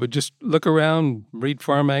can do, but just look around, read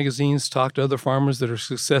farm magazines, talk to other farmers that are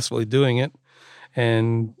successfully doing it,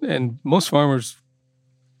 and most farmers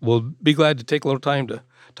will be glad to take a little time to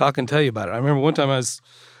talk and tell you about it. I remember one time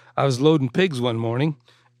I was loading pigs one morning,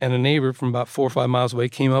 and a neighbor from about 4 or 5 miles away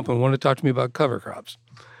came up and wanted to talk to me about cover crops,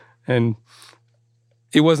 and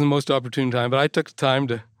it wasn't the most opportune time, but I took the time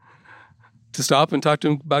to stop and talk to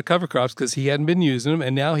him about cover crops because he hadn't been using them,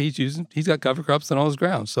 and now he's got cover crops on all his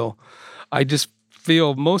ground. So I just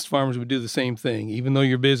feel most farmers would do the same thing, even though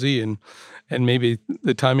you're busy and maybe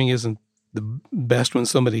the timing isn't the best when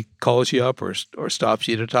somebody calls you up or stops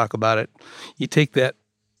you to talk about it. You take that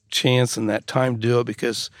chance and that time to do it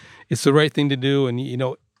because it's the right thing to do, and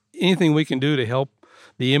anything we can do to help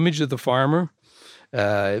the image of the farmer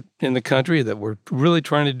in the country, that we're really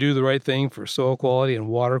trying to do the right thing for soil quality and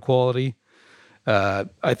water quality.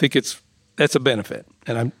 I think that's a benefit,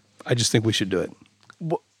 and I just think we should do it.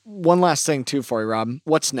 One last thing too for you, Rob.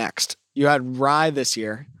 What's next? You had rye this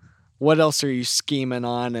year. What else are you scheming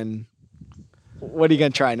on, and what are you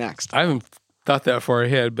going to try next? I haven't thought that far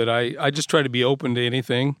ahead, but I just try to be open to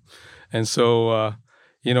anything. And so, I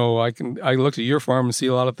looked at your farm and see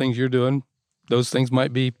a lot of things you're doing. Those things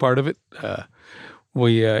might be part of it.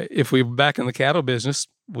 If we were back in the cattle business,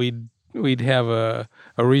 we'd have a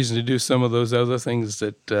reason to do some of those other things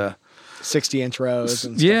that 60-inch rows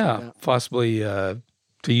and stuff like that. Possibly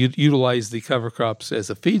to utilize the cover crops as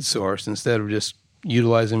a feed source instead of just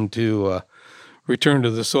utilize them to return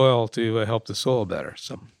to the soil to help the soil better.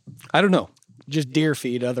 So I don't know. Just deer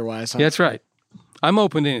feed otherwise. Huh? Yeah, that's right. I'm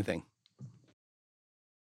open to anything.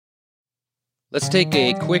 Let's take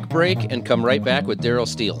a quick break and come right back with Darrell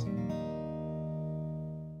Steele.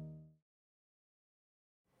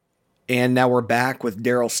 And now we're back with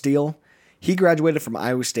Darrell Steele. He graduated from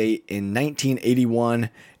Iowa State in 1981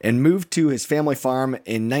 and moved to his family farm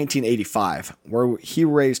in 1985, where he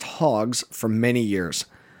raised hogs for many years.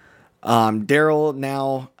 Darrell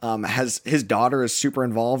now has his daughter is super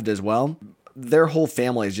involved as well. Their whole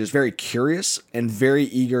family is just very curious and very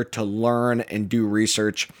eager to learn and do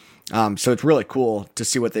research. So it's really cool to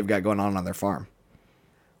see what they've got going on their farm.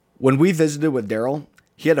 When we visited with Darrell,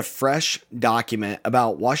 he had a fresh document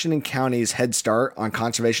about Washington County's head start on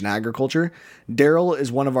conservation agriculture. Darrell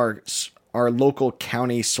is one of our local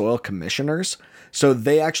county soil commissioners, so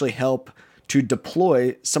they actually help to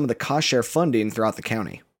deploy some of the cost share funding throughout the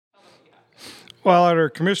county. Well, at our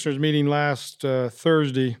commissioners meeting last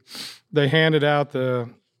Thursday, they handed out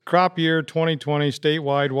the crop year 2020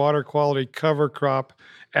 statewide water quality cover crop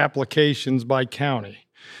applications by county.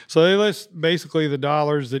 So they list basically the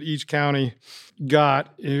dollars that each county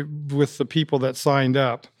got with the people that signed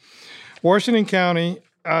up. Washington County,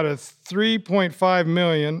 out of $3.5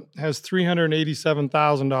 million, has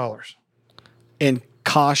 $387,000. In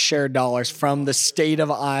cost share dollars from the state of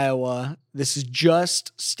Iowa. This is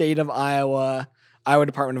just state of Iowa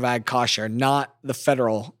Department of Ag cost share, not the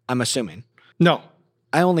federal, I'm assuming. No.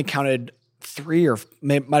 I only counted 3 or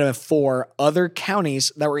might have been 4 other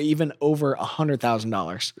counties that were even over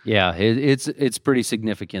 $100,000. Yeah, it's pretty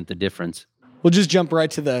significant, the difference. We'll just jump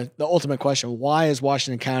right to the ultimate question. Why is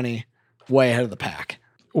Washington County way ahead of the pack?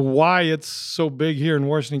 Why it's so big here in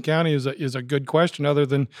Washington County is a good question, other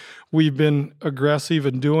than we've been aggressive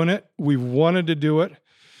in doing it. We've wanted to do it.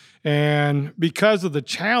 And because of the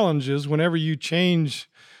challenges, whenever you change,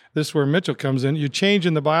 this is where Mitchell comes in, you change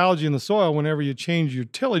in the biology in the soil whenever you change your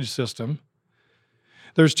tillage system.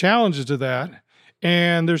 There's challenges to that.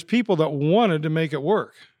 And there's people that wanted to make it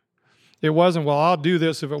work. It wasn't, well, I'll do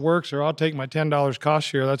this if it works, or I'll take my $10 cost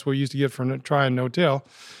share. That's what we used to get from trying no-till.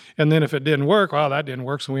 And then if it didn't work, well, that didn't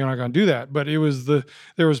work, so we're not going to do that. But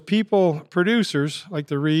there was people, producers like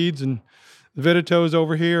the Reeds and the Vitatos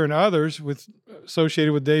over here and others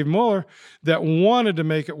associated with Dave Muller that wanted to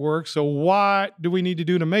make it work. So what do we need to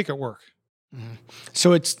do to make it work? Mm-hmm.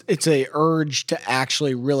 So it's a urge to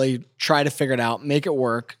actually really try to figure it out, make it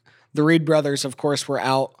work. The Reed brothers, of course, were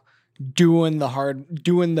out doing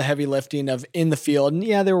the heavy lifting of in the field. And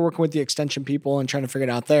yeah, they were working with the extension people and trying to figure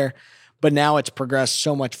it out there. But now it's progressed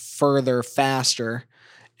so much further, faster.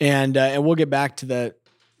 And we'll get back to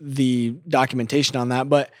the documentation on that.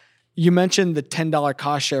 But you mentioned the $10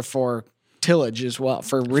 cost share for tillage as well,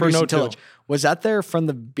 for reducing tillage. Was that there from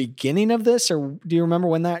the beginning of this, or do you remember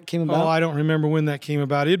when that came about? Oh, I don't remember when that came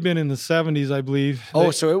about. It had been in the 70s, I believe.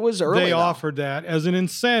 So it was early. They offered that as an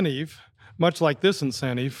incentive, much like this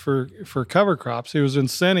incentive for cover crops. It was an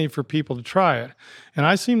incentive for people to try it. And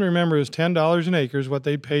I seem to remember it was $10 an acre is what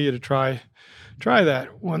they'd pay you to try that.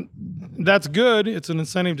 That's good. It's an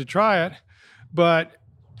incentive to try it. But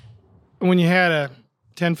when you had a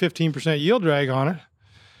 10, 15% yield drag on it,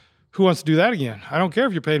 who wants to do that again? I don't care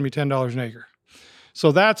if you're paying me $10 an acre.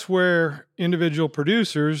 So that's where individual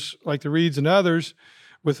producers like the Reeds and others,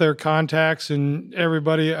 with their contacts and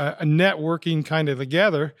everybody, a networking kind of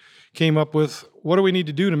together, came up with what do we need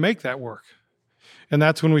to do to make that work? And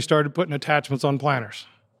that's when we started putting attachments on planters.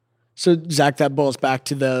 So, Zach, that boils back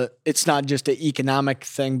to it's not just an economic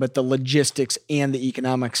thing, but the logistics and the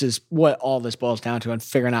economics is what all this boils down to, and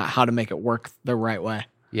figuring out how to make it work the right way.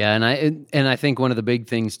 Yeah, and I think one of the big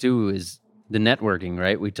things too is the networking,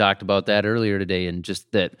 right? We talked about that earlier today, and just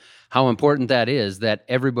that how important that is, that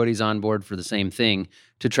everybody's on board for the same thing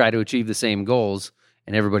to try to achieve the same goals,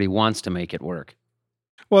 and everybody wants to make it work.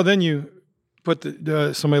 Well, then you put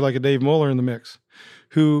somebody like a Dave Muller in the mix,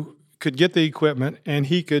 who could get the equipment and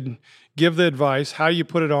he could give the advice, how you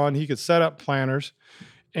put it on. He could set up planters,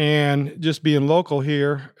 and just being local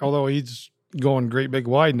here, although he's going great big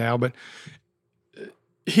wide now, but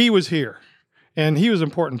he was here And he was an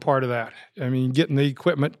important part of that. I mean, getting the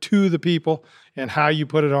equipment to the people and how you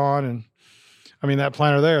put it on. And I mean, that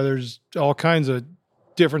planter there's all kinds of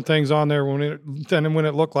different things on there than when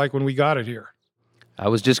it looked like when we got it here. I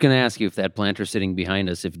was just going to ask you if that planter sitting behind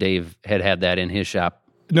us, if Dave had that in his shop.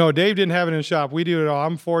 No, Dave didn't have it in his shop. We do it all.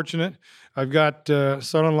 I'm fortunate. I've got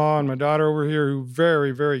son-in-law and my daughter over here who are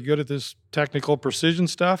very, very good at this technical precision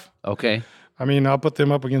stuff. Okay. I mean, I'll put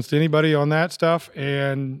them up against anybody on that stuff,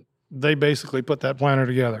 and they basically put that planter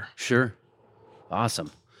together. Sure. Awesome.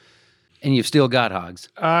 And you've still got hogs.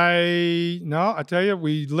 I tell you,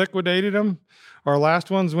 we liquidated them. Our last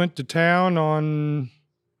ones went to town on,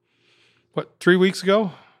 3 weeks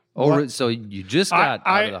ago? Oh, so you just got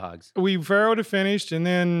out of the hogs. We farrowed it finished, and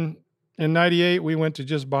then in 98, we went to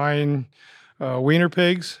just buying wiener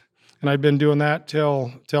pigs, and I've been doing that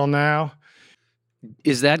till now.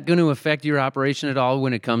 Is that going to affect your operation at all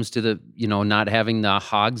when it comes to the, not having the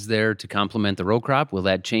hogs there to complement the row crop? Will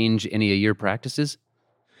that change any of your practices?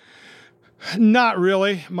 Not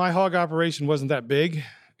really. My hog operation wasn't that big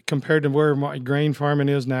compared to where my grain farming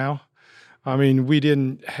is now. I mean, we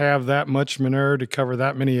didn't have that much manure to cover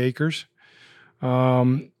that many acres.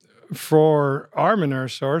 For our manure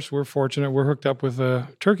source, we're fortunate we're hooked up with a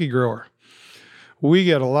turkey grower. We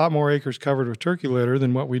get a lot more acres covered with turkey litter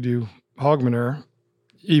than what we do hog manure,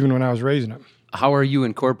 even when I was raising it. How are you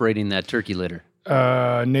incorporating that turkey litter?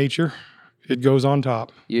 Nature. It goes on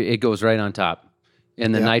top. It goes right on top.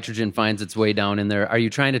 And the nitrogen finds its way down in there. Are you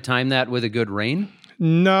trying to time that with a good rain?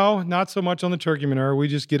 No, not so much on the turkey manure. We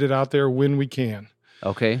just get it out there when we can.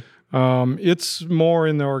 Okay. It's more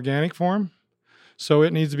in the organic form, so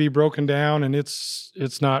it needs to be broken down, and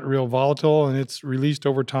it's not real volatile, and it's released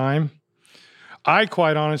over time. I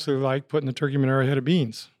quite honestly like putting the turkey manure ahead of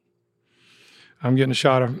beans. I'm getting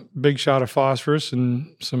a big shot of phosphorus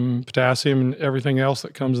and some potassium and everything else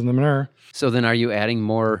that comes in the manure. So then are you adding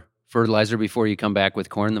more fertilizer before you come back with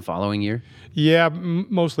corn the following year? Yeah,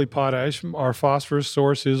 mostly potash. Our phosphorus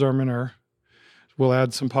source is our manure. We'll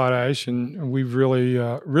add some potash, and we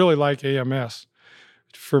really like AMS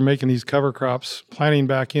for making these cover crops, planting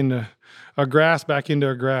back into a grass.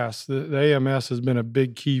 The AMS has been a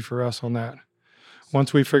big key for us on that.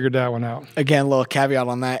 Once we figured that one out. Again, a little caveat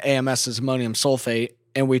on that. AMS is ammonium sulfate,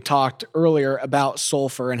 and we talked earlier about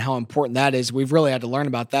sulfur and how important that is. We've really had to learn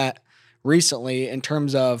about that recently in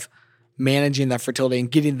terms of managing that fertility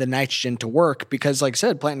and getting the nitrogen to work, because like I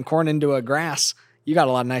said, planting corn into a grass, you got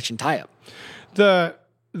a lot of nitrogen tie-up. The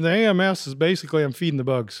AMS is basically I'm feeding the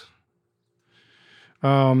bugs.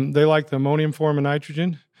 They like the ammonium form of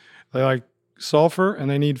nitrogen, they like sulfur, and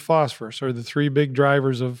they need phosphorus, are the three big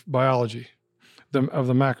drivers of biology, of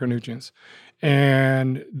the macronutrients.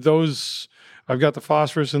 And those, I've got the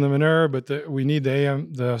phosphorus in the manure, but we need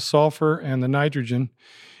the sulfur and the nitrogen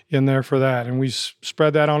in there for that. And we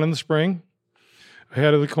spread that on in the spring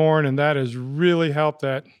ahead of the corn, and that has really helped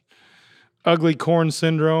that ugly corn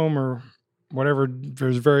syndrome, or whatever,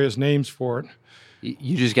 there's various names for it.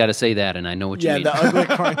 You just got to say that, and I know what you mean. Yeah, the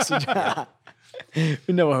ugly corn syndrome.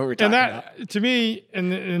 We know what we're talking about. And that, to me,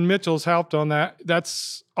 and Mitchell's helped on that,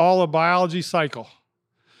 that's all a biology cycle.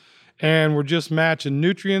 And we're just matching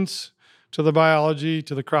nutrients to the biology,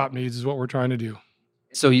 to the crop needs is what we're trying to do.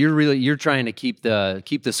 So you're trying to keep the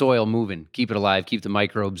soil moving, keep it alive, keep the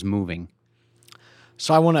microbes moving.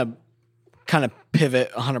 So I want to kind of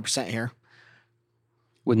pivot 100% here.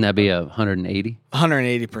 Wouldn't that be 180?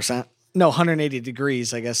 180%. No, 180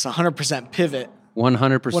 degrees, I guess. 100% pivot.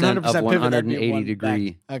 100% of pivot, 180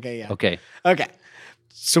 degree. Okay, yeah. Okay.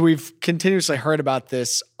 So we've continuously heard about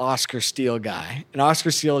this Oscar Steele guy. And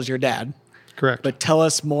Oscar Steele is your dad. Correct. But tell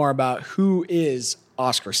us more about who is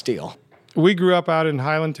Oscar Steele. We grew up out in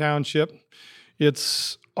Highland Township.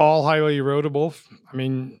 It's all highly erodible. I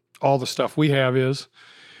mean, all the stuff we have is.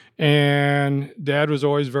 And Dad was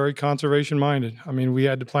always very conservation minded. I mean, we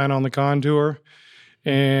had to plant on the contour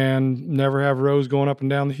and never have rows going up and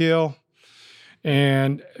down the hill.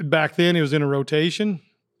 And back then he was in a rotation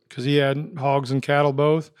because he had hogs and cattle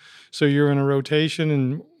both. So you're in a rotation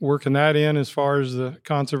and working that in as far as the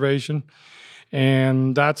conservation.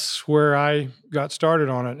 And that's where I got started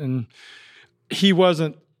on it. And he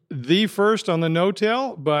wasn't the first on the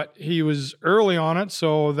no-till, but he was early on it.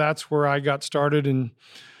 So that's where I got started. And,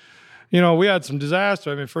 we had some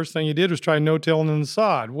disaster. I mean, first thing he did was try no-tilling in the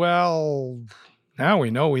sod. Well, now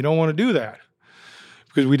we know we don't want to do that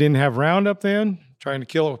because we didn't have Roundup then, trying to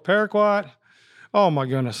kill it with paraquat. Oh, my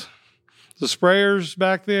goodness. The sprayers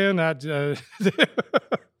back then, it's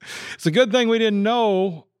a good thing we didn't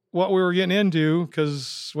know what we were getting into,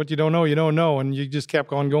 because what you don't know, and you just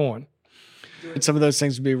kept on going. And some of those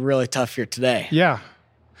things would be really tough here today. Yeah.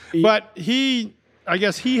 But I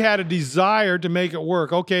guess he had a desire to make it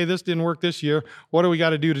work. Okay, this didn't work this year. What do we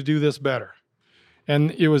got to do this better?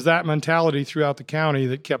 And it was that mentality throughout the county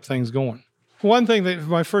that kept things going. One thing that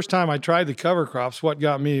my first time I tried the cover crops, what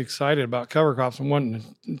got me excited about cover crops and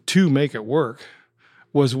wanting to make it work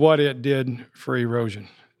was what it did for erosion.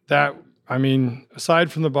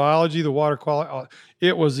 Aside from the biology, the water quality,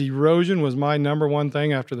 erosion was my number one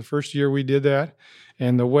thing after the first year we did that,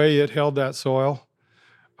 and the way it held that soil.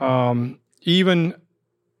 Even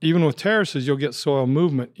with terraces, you'll get soil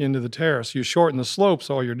movement into the terrace. You shorten the slopes,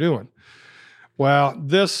 all you're doing. Well,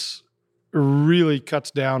 this really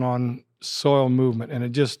cuts down on soil movement, and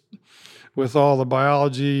it just, with all the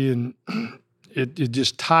biology, and it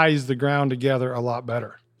just ties the ground together a lot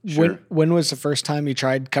better. Sure. When was the first time you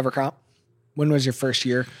tried cover crop? When was your first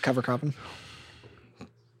year cover cropping?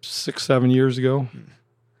 6-7 years ago.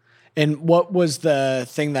 And what was the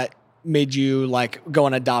thing that made you go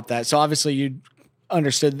and adopt that? So obviously you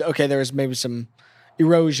understood, okay, there was maybe some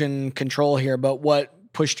erosion control here, but what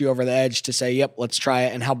pushed you over the edge to say, yep, let's try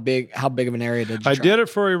it? And how big of an area did you try? I did it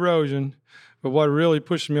for erosion, but what really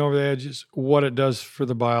pushed me over the edge is what it does for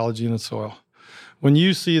the biology in the soil. When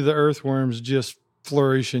you see the earthworms just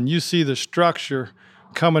flourish and you see the structure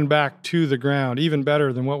coming back to the ground, even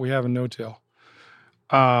better than what we have in no-till,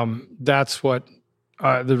 that's what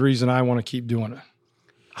the reason I want to keep doing it.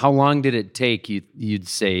 How long did it take, you'd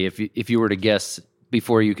say, if you were to guess,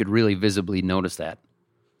 before you could really visibly notice that?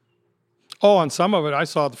 Oh, on some of it, I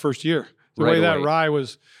saw it the first year. The Right way that away. rye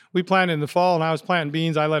was, we planted in the fall, and I was planting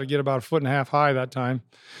beans. I let it get about 1.5 feet high that time.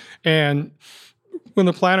 And when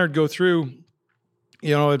the planter would go through,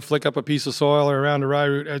 it'd flick up a piece of soil or around the rye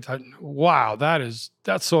root. I thought, wow, that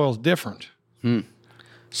soil's different.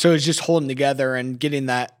 So it's just holding together and getting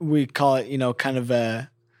that, we call it, kind of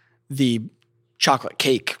the chocolate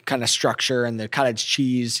cake kind of structure and the cottage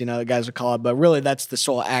cheese, the guys would call it. But really, that's the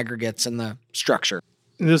soil aggregates and the structure.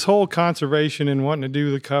 This whole conservation and wanting to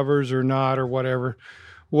do the covers or not or whatever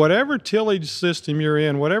tillage system you're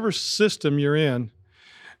in, whatever system you're in,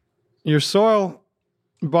 your soil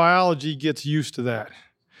biology gets used to that.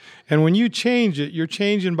 And when you change it, you're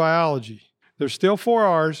changing biology. There's still 4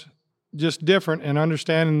 R's, just different, and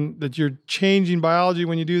understanding that you're changing biology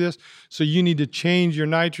when you do this. So you need to change your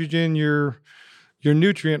nitrogen, your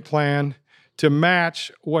nutrient plan to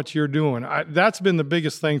match what you're doing. That's been the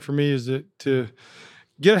biggest thing for me, is to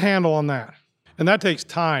get a handle on that. And that takes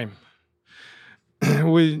time.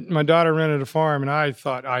 My daughter rented a farm, and I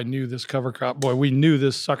thought I knew this cover crop. Boy, we knew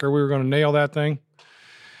this sucker. We were going to nail that thing.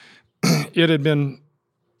 It had been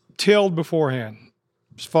tilled beforehand.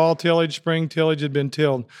 Fall tillage, spring tillage had been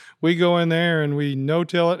tilled. We go in there and we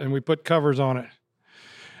no-till it, and we put covers on it.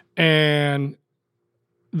 And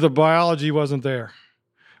the biology wasn't there.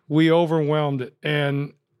 We overwhelmed it,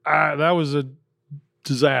 and that was a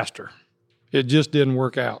disaster. It just didn't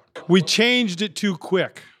work out. We changed it too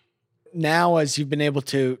quick. Now, as you've been able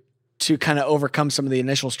to kind of overcome some of the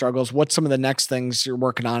initial struggles, what's some of the next things you're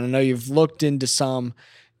working on? I know you've looked into some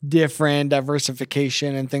different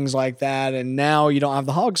diversification and things like that, and now you don't have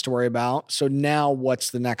the hogs to worry about. So now what's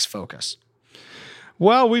the next focus?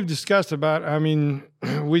 Well, we've discussed about,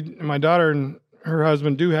 my daughter and her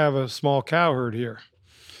husband do have a small cow herd here.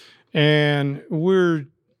 And we're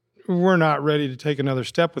not ready to take another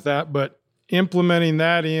step with that, but implementing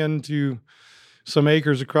that into some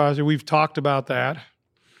acres across here, we've talked about that.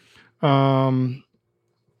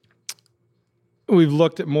 We've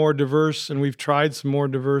looked at more diverse, and we've tried some more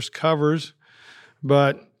diverse covers,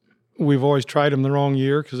 but we've always tried them the wrong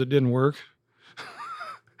year because it didn't work.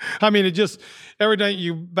 It just, every time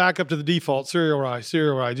you back up to the default, cereal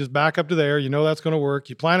rye, just back up to there. That's going to work.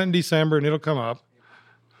 You plant it in December and it'll come up.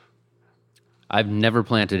 I've never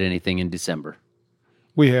planted anything in December.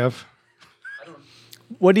 We have.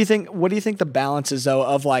 What do you think the balance is, though,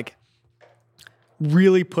 of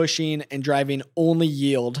really pushing and driving only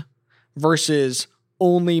yield versus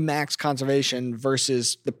only max conservation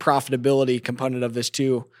versus the profitability component of this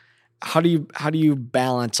too? How do you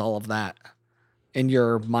balance all of that in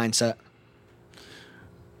your mindset?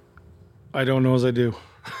 I don't know as I do.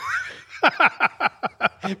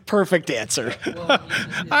 Perfect answer.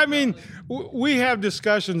 We have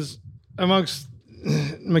discussions amongst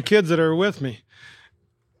my kids that are with me.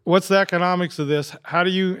 What's the economics of this? How do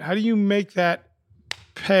you make that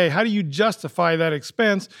pay? How do you justify that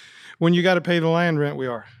expense when you got to pay the land rent we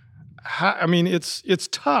are? It's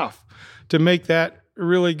tough to make that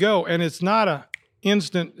really go. And it's not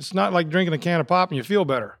it's not like drinking a can of pop and you feel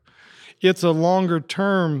better. It's a longer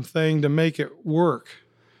term thing to make it work.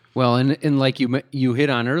 Well, and like you hit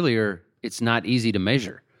on earlier, it's not easy to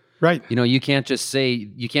measure. Right. You know, you can't just say,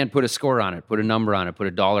 you can't put a score on it, put a number on it, put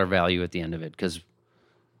a dollar value at the end of it, because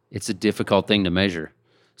it's a difficult thing to measure.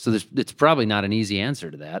 So it's probably not an easy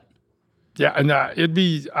answer to that. Yeah, and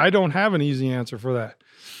I don't have an easy answer for that.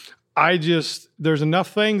 There's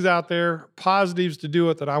enough things out there, positives to do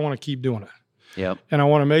it, that I want to keep doing it. Yep. And I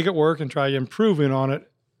want to make it work and try improving on it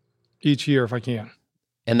each year if I can.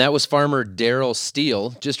 And that was farmer Daryl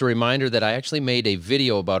Steele. Just a reminder that I actually made a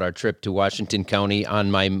video about our trip to Washington County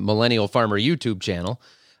on my Millennial Farmer YouTube channel.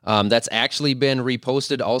 That's actually been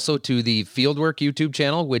reposted also to the Fieldwork YouTube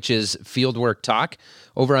channel, which is Fieldwork Talk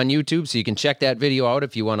over on YouTube. So you can check that video out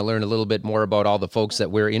if you want to learn a little bit more about all the folks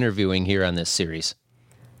that we're interviewing here on this series.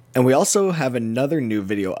 And we also have another new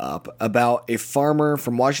video up about a farmer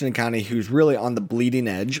from Washington County who's really on the bleeding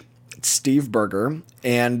edge. It's Steve Berger.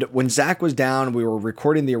 And when Zach was down, we were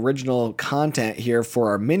recording the original content here for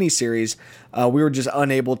our mini-series. We were just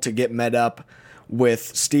unable to get met up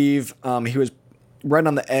with Steve. He was right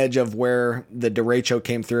on the edge of where the derecho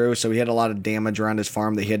came through, so he had a lot of damage around his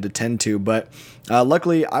farm that he had to tend to. But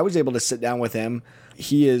luckily, I was able to sit down with him.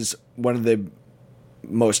 He is one of the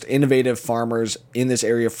most innovative farmers in this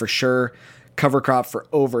area for sure. Cover crop for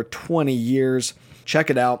over 20 years. Check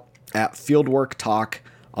it out at Fieldwork Talk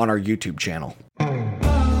on our YouTube channel.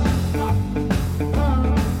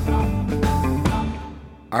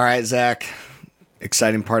 All right, Zach.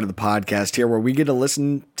 Exciting part of the podcast here where we get to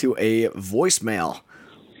listen to a voicemail.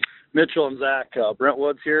 Mitchell and Zach, Brent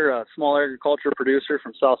Woods here, a small agriculture producer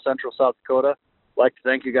from South Central South Dakota. I'd like to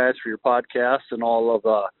thank you guys for your podcast and all of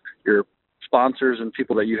your sponsors and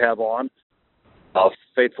people that you have on.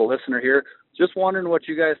 Faithful listener here. Just wondering what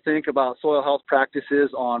you guys think about soil health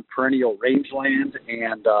practices on perennial rangeland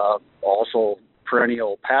and also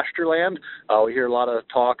perennial pasture land. We hear a lot of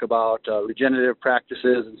talk about regenerative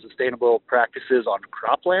practices and sustainable practices on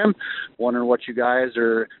cropland. Wondering what you guys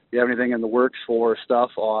if you have anything in the works for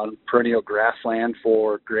stuff on perennial grassland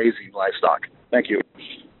for grazing livestock. Thank you.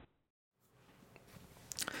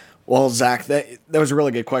 Well, Zach, that was a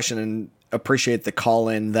really good question, and appreciate the call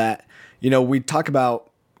in. That, we talk about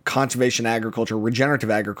conservation agriculture, regenerative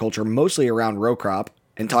agriculture, mostly around row crop,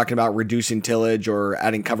 and talking about reducing tillage or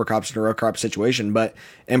adding cover crops in a row crop situation. But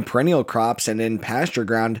in perennial crops and in pasture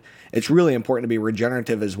ground, it's really important to be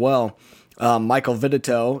regenerative as well. Michael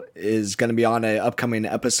Vidito is going to be on an upcoming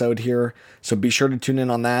episode here, so be sure to tune in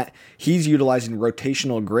on that. He's utilizing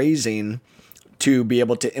rotational grazing to be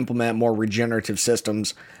able to implement more regenerative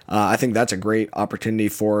systems. I think that's a great opportunity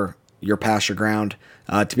for your pasture ground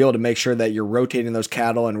to be able to make sure that you're rotating those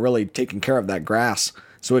cattle and really taking care of that grass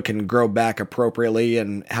so it can grow back appropriately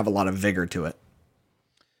and have a lot of vigor to it.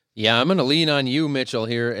 Yeah, I'm going to lean on you, Mitchell,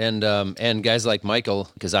 here, and guys like Michael,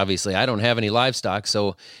 because obviously I don't have any livestock,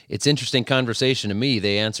 so it's interesting conversation to me.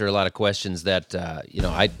 They answer a lot of questions that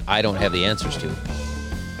I don't have the answers to.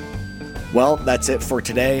 Well, that's it for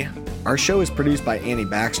today. Our show is produced by Annie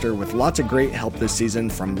Baxter with lots of great help this season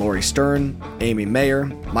from Lori Stern, Amy Mayer,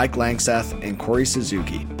 Mike Langseth, and Corey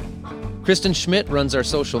Suzuki. Kristen Schmidt runs our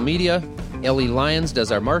social media, Ellie Lyons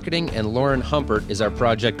does our marketing, and Lauren Humpert is our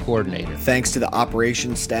project coordinator. Thanks to the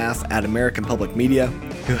operations staff at American Public Media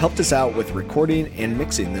who helped us out with recording and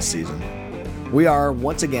mixing this season. We are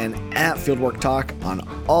once again at Fieldwork Talk on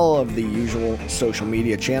all of the usual social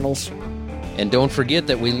media channels. And don't forget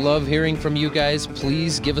that we love hearing from you guys.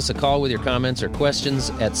 Please give us a call with your comments or questions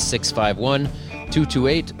at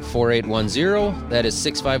 651-228-4810. That is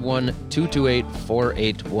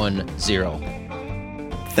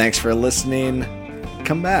 651-228-4810. Thanks for listening.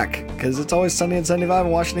 Come back, because it's always sunny and 75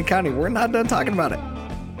 in Washington County. We're not done talking about it.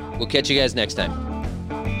 We'll catch you guys next time.